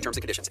by law. See terms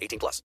and conditions. 18+.